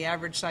 gallons in the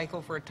average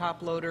cycle for a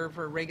top loader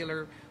for a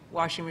regular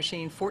washing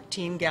machine,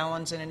 14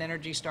 gallons in an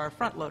Energy Star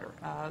front loader.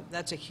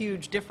 That's a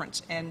huge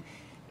difference. And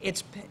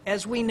it's,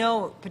 as we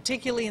know,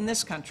 particularly in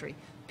this country,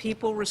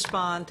 people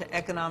respond to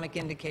economic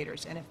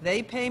indicators. And if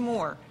they pay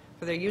more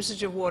for their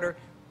usage of water,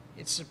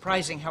 it's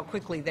surprising how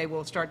quickly they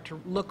will start to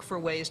look for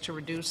ways to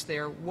reduce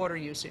their water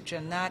usage.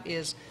 And that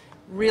is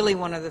really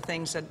one of the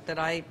things that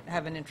I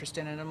have an interest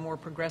in, and a more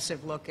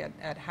progressive look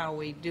at how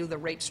we do the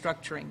rate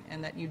structuring,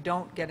 and that you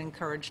don't get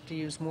encouraged to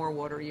use more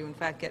water. You, in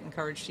fact, get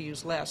encouraged to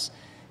use less.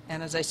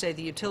 And as I say,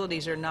 the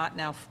utilities are not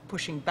now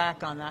pushing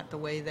back on that the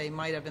way they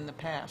might have in the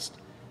past.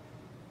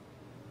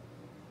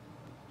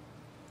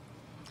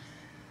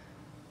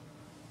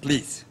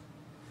 Please,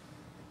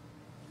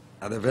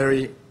 at the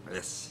very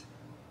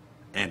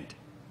end.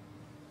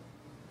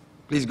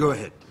 Please go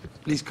ahead.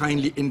 Please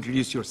kindly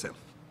introduce yourself.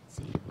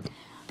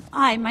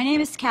 Hi, my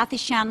name is Kathy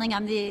Shanling.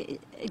 I'm the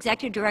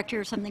executive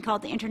director of something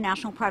called the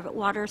International Private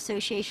Water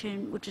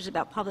Association, which is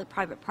about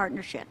public-private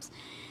partnerships.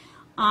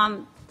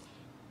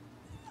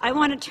 I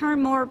want to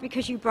turn more,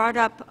 because you brought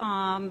up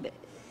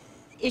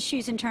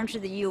issues in terms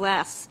of the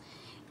U.S.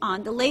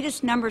 The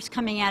latest numbers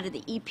coming out of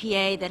the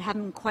EPA that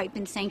haven't quite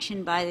been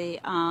sanctioned by the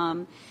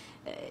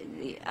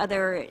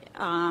other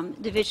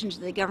divisions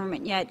of the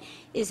government yet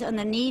is on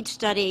the need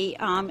study.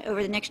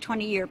 Over the next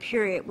 20-year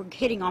period, we're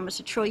hitting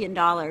almost $1 trillion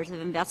of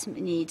investment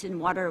needs in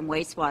water and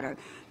wastewater.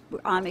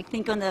 I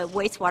think on the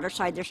wastewater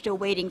side, they're still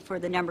waiting for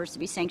the numbers to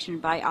be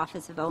sanctioned by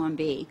Office of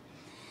OMB.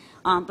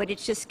 But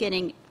it's just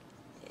getting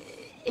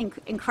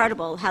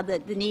incredible how the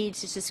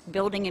needs is just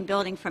building and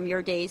building from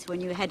your days when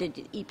you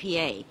headed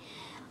EPA.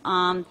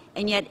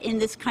 And yet in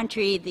this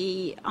country,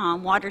 the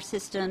water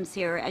systems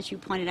here, as you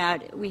pointed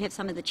out, we have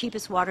some of the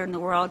cheapest water in the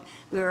world.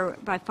 We're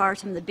by far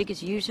some of the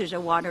biggest users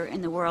of water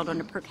in the world on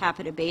a per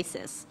capita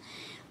basis.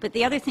 But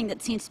the other thing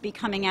that seems to be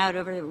coming out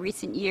over the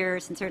recent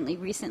years, and certainly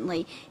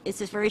recently, is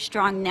this very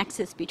strong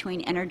nexus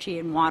between energy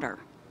and water.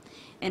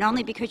 And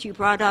only because you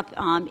brought up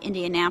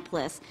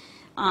Indianapolis,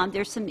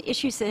 there's some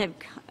issues that have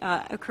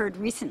occurred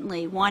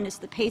recently. One is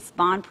the PACE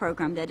bond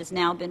program that has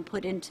now been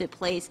put into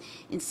place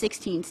in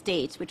 16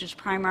 states, which is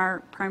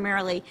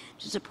primarily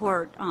to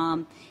support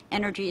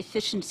energy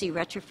efficiency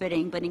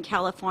retrofitting, but in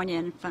California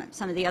and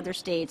some of the other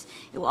states,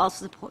 it will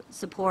also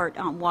support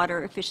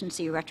water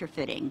efficiency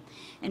retrofitting.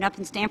 And up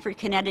in Stamford,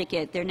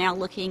 Connecticut, they're now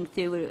looking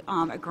through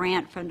a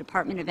grant from the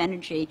Department of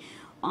Energy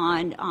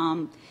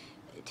on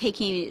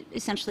taking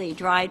essentially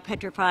dried,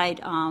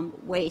 petrified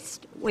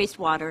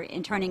wastewater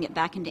and turning it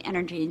back into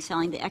energy and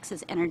selling the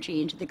excess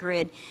energy into the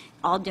grid,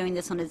 all doing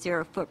this on a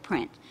zero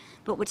footprint.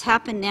 But what's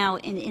happened now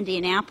in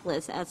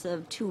Indianapolis as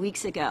of 2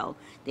 weeks ago,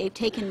 they've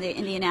taken the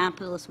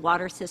Indianapolis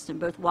water system,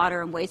 both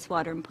water and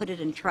wastewater, and put it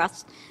in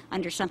trust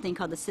under something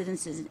called the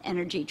Citizens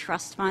Energy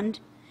Trust Fund.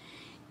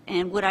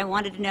 And what I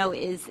wanted to know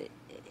is,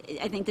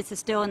 I think this is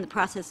still in the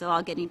process of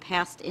all getting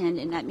passed in,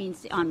 and that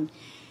means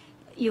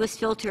U.S.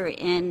 Filter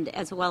and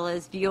as well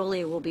as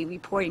Veolia will be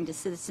reporting to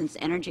Citizens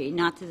Energy,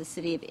 not to the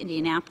city of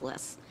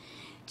Indianapolis.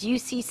 Do you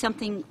see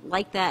something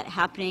like that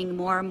happening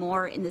more and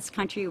more in this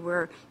country,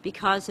 where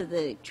because of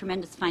the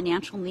tremendous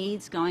financial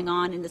needs going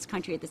on in this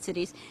country at the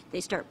cities, they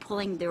start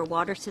pulling their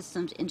water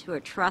systems into a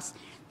trust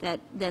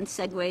that then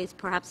segues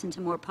perhaps into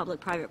more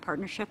public-private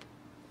partnership?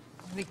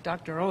 I think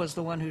Dr. O is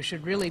the one who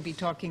should really be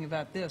talking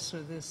about this,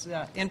 or this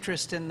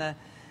interest in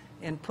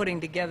putting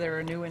together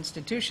a new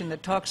institution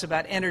that talks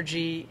about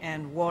energy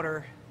and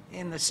water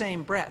in the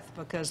same breath,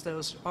 because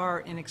those are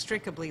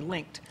inextricably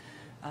linked.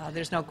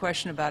 There's no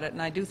question about it,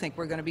 and I do think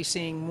we're going to be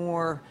seeing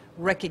more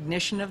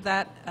recognition of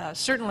that.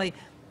 Certainly,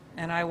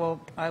 and I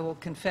will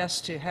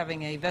confess to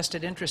having a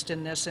vested interest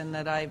in this, in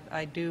that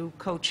I do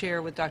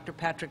co-chair with Dr.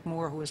 Patrick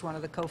Moore, who is one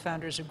of the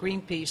co-founders of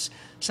Greenpeace,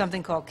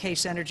 something called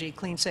CASE Energy,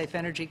 Clean Safe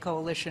Energy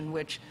Coalition,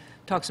 which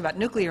talks about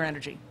nuclear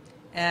energy.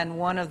 And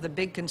one of the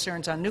big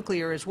concerns on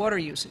nuclear is water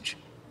usage.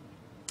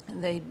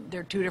 There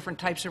are two different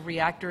types of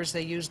reactors.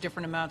 They use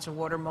different amounts of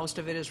water. Most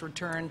of it is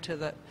returned to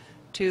the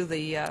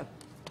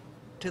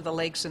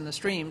lakes and the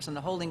streams and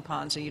the holding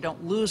ponds, and you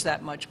don't lose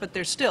that much. But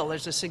there's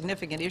a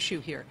significant issue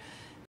here.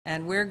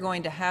 And we're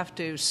going to have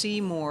to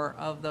see more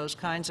of those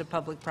kinds of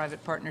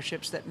public-private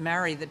partnerships that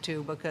marry the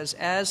two, because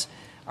as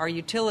our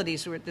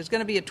utilities, there's going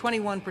to be a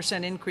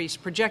 21% increase,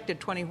 projected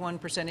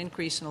 21%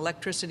 increase in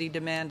electricity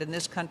demand in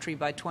this country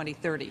by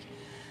 2030.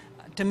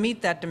 To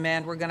meet that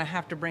demand, we're going to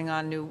have to bring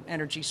on new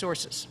energy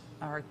sources.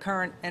 Our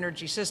current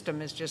energy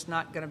system is just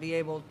not going to be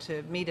able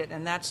to meet it,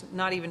 and that's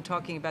not even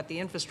talking about the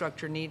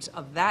infrastructure needs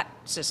of that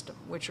system,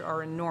 which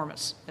are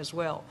enormous as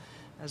well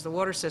as the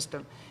water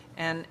system.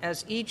 And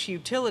as each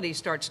utility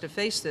starts to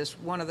face this,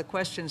 one of the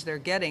questions they're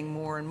getting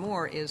more and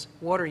more is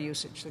water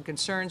usage. The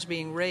concerns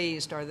being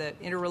raised are the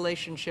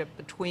interrelationship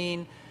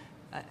between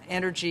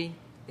energy,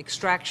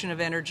 extraction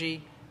of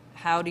energy,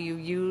 how do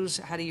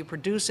you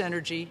produce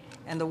energy,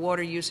 and the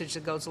water usage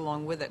that goes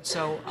along with it.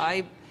 So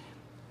I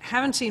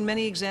haven't seen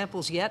many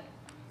examples yet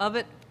of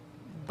it,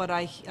 but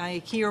I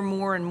hear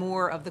more and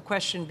more of the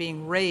question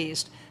being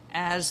raised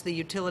as the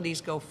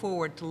utilities go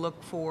forward to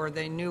look for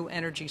the new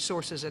energy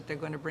sources that they're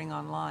going to bring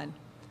online.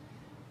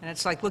 And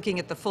it's like looking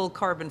at the full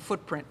carbon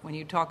footprint. When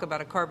you talk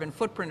about a carbon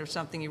footprint of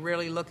something, you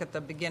rarely look at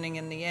the beginning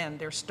and the end.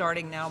 They're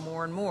starting now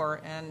more and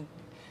more, and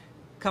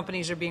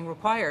companies are being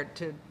required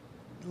to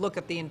look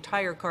at the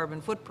entire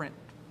carbon footprint,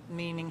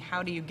 meaning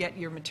how do you get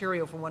your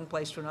material from one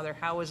place to another?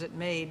 How is it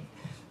made?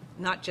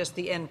 Not just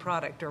the end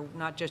product or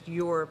not just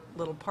your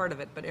little part of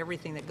it, but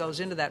everything that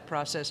goes into that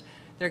process.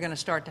 They're going to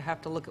start to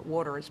have to look at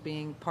water as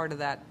being part of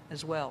that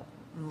as well,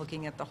 and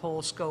looking at the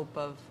whole scope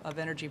of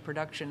energy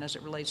production as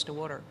it relates to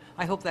water.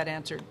 I hope that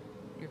answered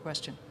your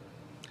question.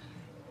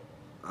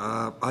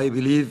 I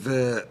believe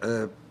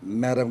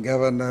Madam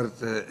Governor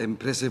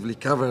impressively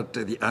covered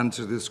the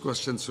answer to this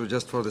question, so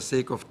just for the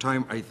sake of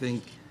time, I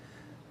think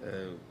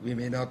we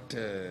may not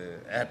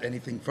add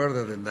anything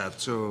further than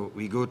that. So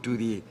we go to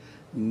the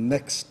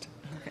next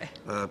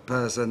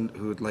person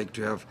who would like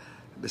to have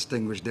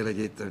distinguished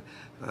delegate.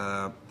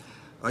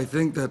 I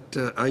think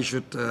that I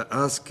should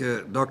ask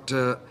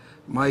Dr.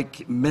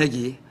 Mike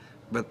Maggie,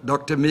 but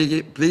Dr.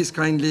 Maggie, please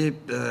kindly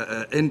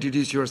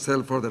introduce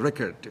yourself for the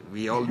record.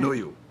 We all know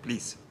you,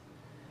 please.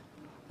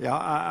 Yeah,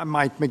 I'm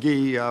Mike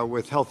McGee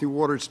with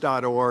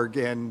healthywaters.org,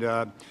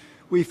 and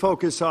we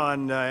focus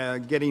on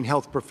getting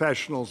health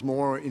professionals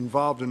more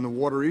involved in the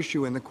water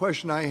issue. And the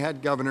question I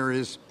had, Governor,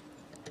 is,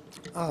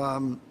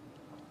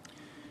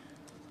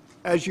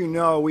 as you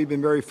know, we've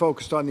been very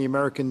focused on the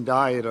American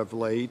diet of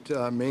late,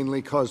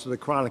 mainly because of the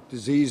chronic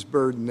disease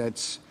burden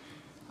that's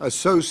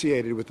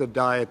associated with the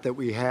diet that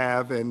we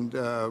have and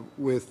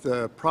with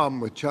the problem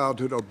with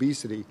childhood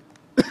obesity.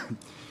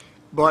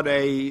 But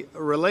a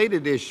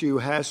related issue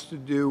has to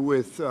do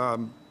with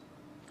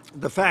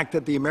the fact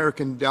that the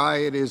American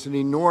diet is an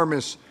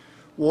enormous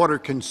water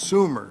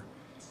consumer,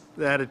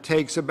 that it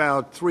takes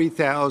about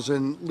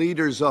 3,000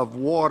 liters of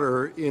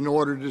water in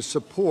order to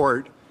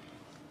support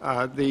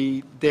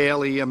the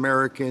daily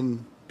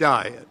American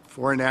diet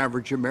for an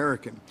average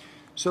American.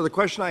 So the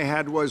question I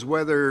had was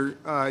whether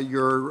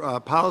your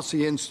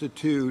policy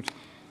institute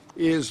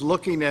is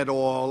looking at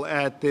all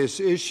at this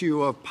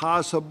issue of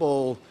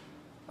possible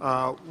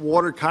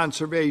water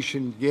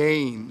conservation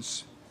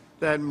gains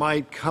that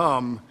might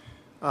come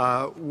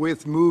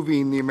with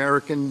moving the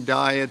American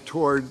diet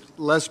toward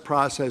less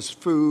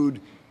processed food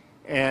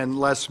and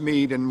less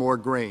meat and more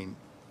grain.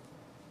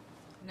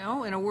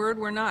 No, in a word,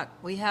 we're not.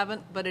 We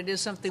haven't, but it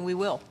is something we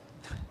will,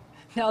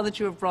 now that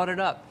you have brought it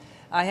up.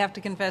 I have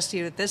to confess to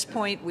you, at this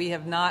point, we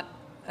have not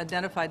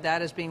identified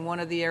that as being one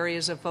of the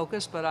areas of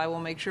focus, but I will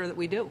make sure that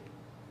we do.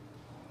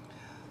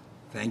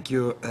 Thank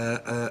you.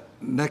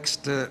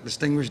 Next,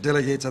 distinguished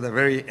delegates at the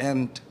very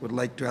end would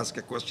like to ask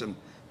a question.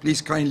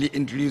 Please kindly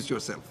introduce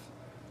yourself.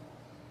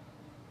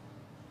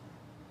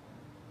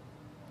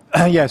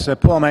 Yes,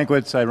 Paul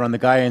Mankiewicz. I run the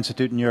Gaia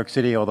Institute in New York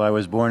City, although I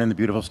was born in the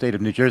beautiful state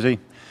of New Jersey.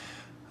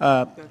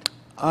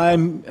 I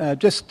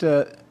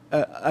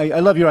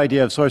love your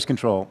idea of source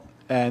control,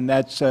 and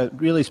that's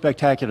really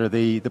spectacular.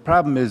 The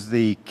problem is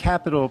the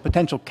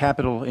potential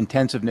capital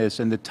intensiveness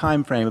and the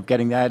time frame of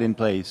getting that in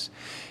place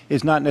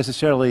is not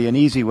necessarily an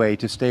easy way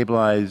to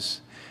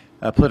stabilize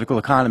political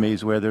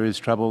economies where there is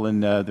trouble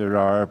and there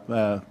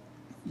are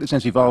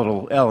essentially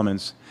volatile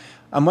elements.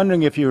 I'm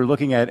wondering if you're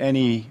looking at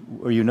any,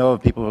 or you know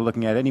of people who are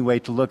looking at any way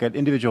to look at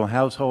individual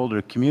household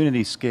or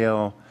community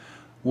scale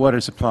water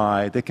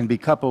supply that can be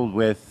coupled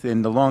with,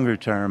 in the longer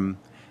term,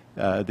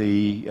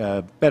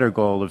 the better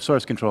goal of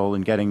source control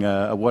and getting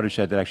a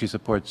watershed that actually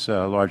supports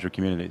larger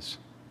communities.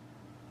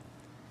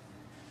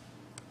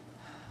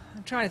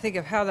 I'm trying to think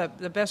of how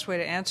the best way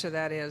to answer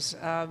that is.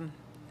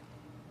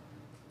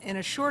 In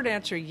a short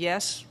answer,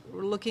 yes,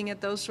 we're looking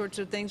at those sorts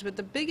of things, but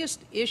the biggest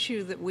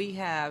issue that we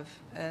have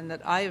and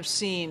that I have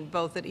seen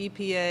both at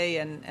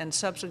EPA and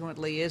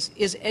subsequently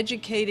is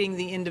educating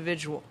the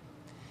individual.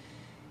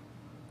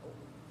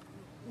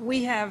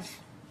 We have,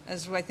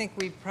 as I think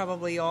we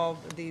probably all,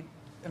 the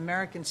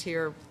Americans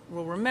here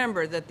will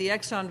remember, that the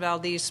Exxon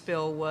Valdez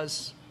spill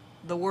was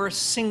the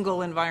worst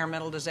single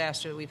environmental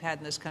disaster that we've had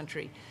in this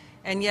country.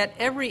 And yet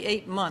every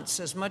 8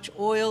 months, as much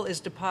oil is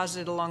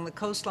deposited along the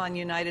coastline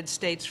United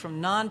States from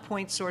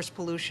non-point source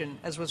pollution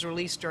as was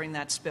released during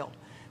that spill.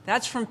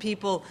 That's from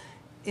people,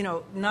 you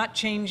know, not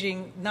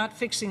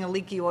fixing a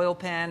leaky oil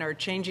pan or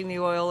changing the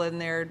oil in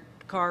their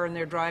car in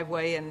their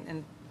driveway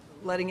and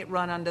letting it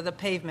run under the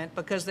pavement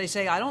because they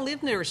say, I don't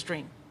live near a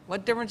stream.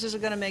 What difference is it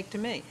going to make to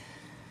me?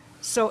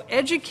 So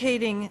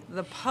educating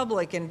the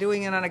public and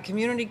doing it on a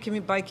community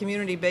by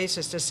community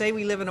basis to say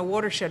we live in a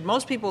watershed,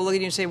 most people look at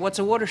you and say, what's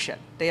a watershed?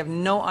 They have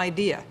no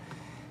idea.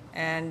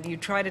 And you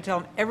try to tell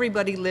them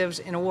everybody lives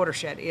in a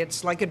watershed.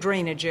 It's like a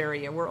drainage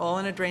area. We're all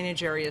in a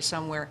drainage area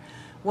somewhere.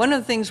 One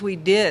of the things we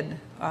did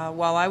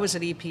while I was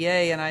at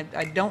EPA, and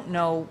I don't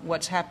know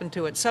what's happened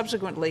to it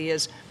subsequently,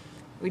 is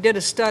we did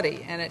a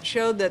study, and it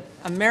showed that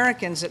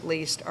Americans, at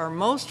least, are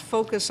most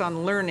focused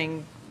on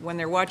learning when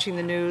they're watching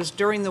the news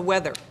during the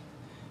weather.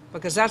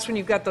 Because that's when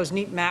you've got those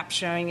neat maps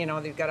showing, you know,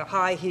 you've got a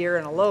high here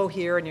and a low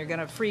here, and you're going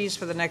to freeze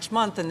for the next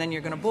month, and then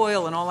you're going to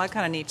boil and all that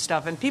kind of neat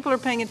stuff. And people are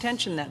paying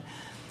attention then.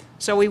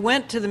 So we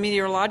went to the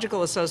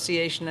Meteorological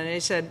Association and they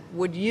said,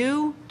 would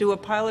you do a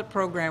pilot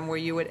program where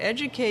you would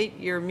educate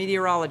your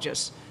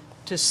meteorologists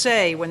to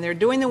say, when they're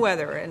doing the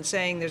weather and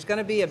saying there's going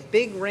to be a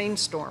big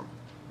rainstorm,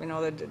 you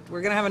know, that we're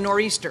going to have a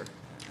nor'easter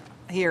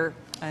here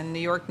in New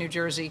York, New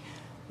Jersey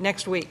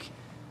next week.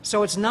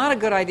 So it's not a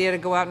good idea to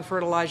go out and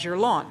fertilize your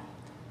lawn,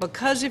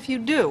 because if you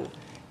do,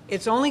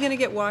 it's only going to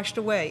get washed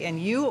away.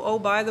 And you, oh,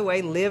 by the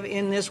way, live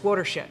in this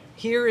watershed.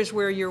 Here is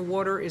where your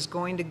water is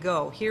going to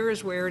go. Here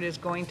is where it is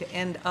going to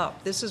end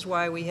up. This is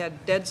why we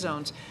had dead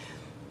zones.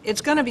 It's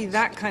going to be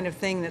that kind of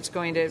thing that's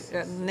going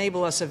to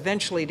enable us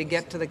eventually to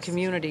get to the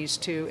communities,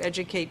 to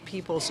educate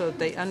people so that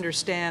they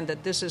understand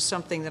that this is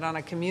something that on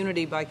a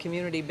community by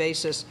community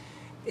basis,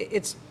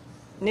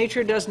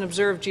 nature doesn't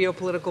observe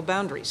geopolitical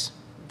boundaries.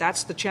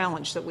 That's the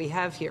challenge that we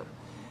have here.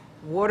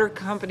 Water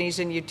companies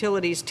and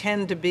utilities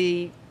tend to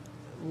be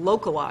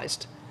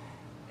localized,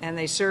 and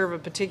they serve a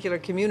particular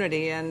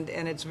community, and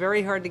it's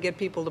very hard to get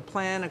people to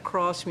plan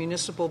across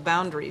municipal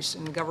boundaries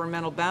and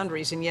governmental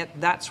boundaries, and yet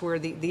that's where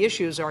the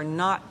issues are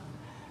not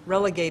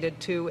relegated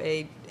to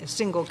a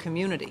single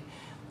community.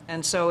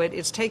 And so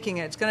it's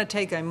going to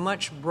take a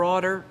much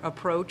broader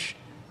approach,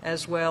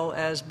 as well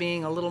as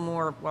being a little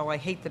more, well, I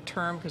hate the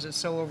term because it's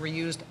so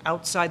overused,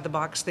 outside the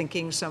box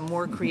thinking, some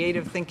more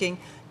creative thinking,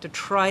 to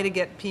try to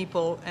get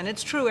people, and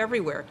it's true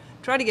everywhere,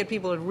 try to get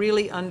people to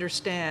really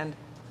understand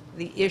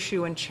the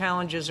issue and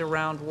challenges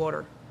around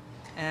water,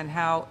 and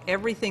how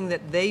everything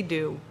that they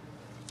do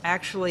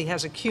actually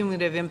has a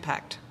cumulative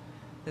impact.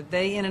 That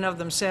they, in and of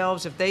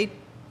themselves, if they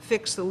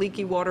fix the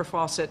leaky water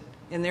faucet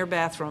in their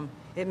bathroom,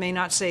 it may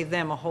not save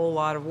them a whole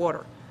lot of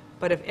water.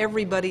 But if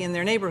everybody in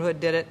their neighborhood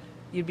did it,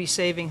 you'd be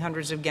saving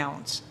hundreds of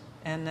gallons,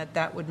 and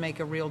that would make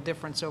a real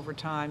difference over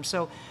time.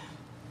 So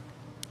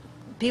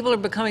people are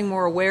becoming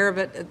more aware of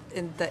it,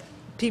 and the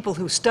people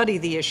who study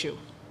the issue.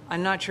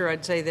 I'm not sure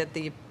I'd say that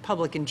the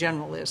public in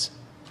general is,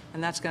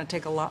 and that's going to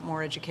take a lot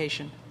more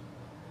education.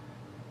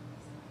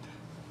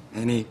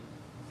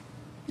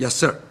 Yes,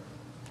 sir.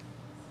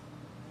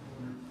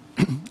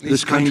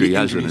 This country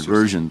has an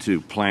aversion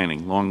to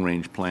planning,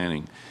 long-range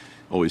planning,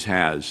 always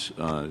has.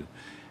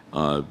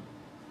 I'm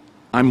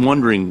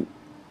wondering,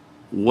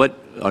 what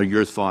are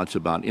your thoughts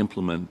about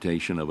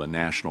implementation of a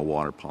national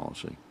water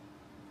policy?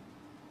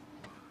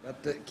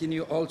 But can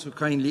you also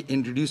kindly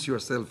introduce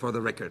yourself for the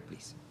record,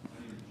 please?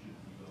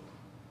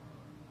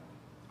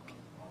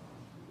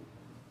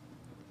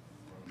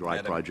 Dry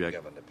project.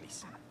 Governor,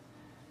 please.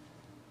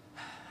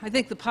 I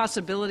think the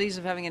possibilities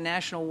of having a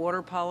national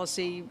water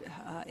policy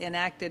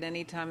enacted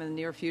anytime in the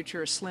near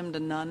future are slim to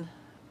none.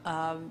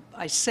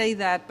 I say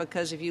that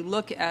because if you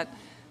look at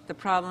the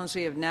problems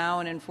we have now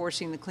in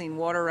enforcing the Clean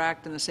Water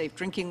Act and the Safe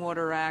Drinking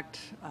Water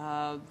Act,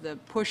 the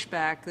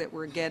pushback that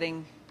we're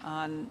getting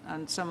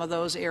on some of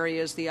those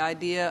areas, the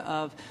idea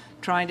of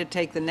trying to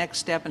take the next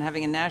step and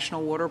having a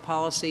national water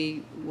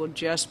policy will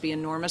just be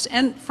enormous.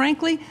 And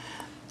frankly,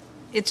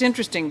 it's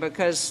interesting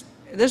because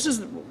this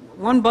is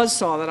one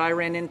buzzsaw that I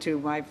ran into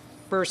my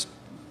first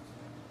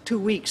 2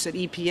 weeks at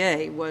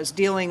EPA, was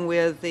dealing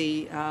with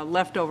the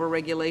leftover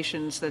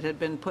regulations that had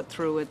been put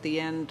through at the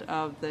end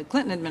of the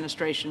Clinton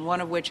administration,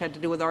 one of which had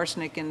to do with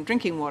arsenic in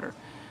drinking water,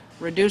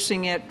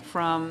 reducing it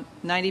from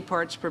 90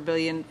 parts per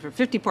billion, or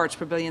 50 parts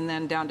per billion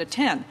then, down to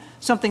 10,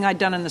 something I'd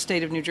done in the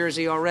state of New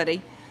Jersey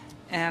already,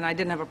 and I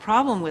didn't have a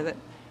problem with it.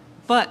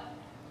 But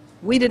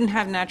we didn't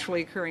have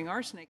naturally occurring arsenic.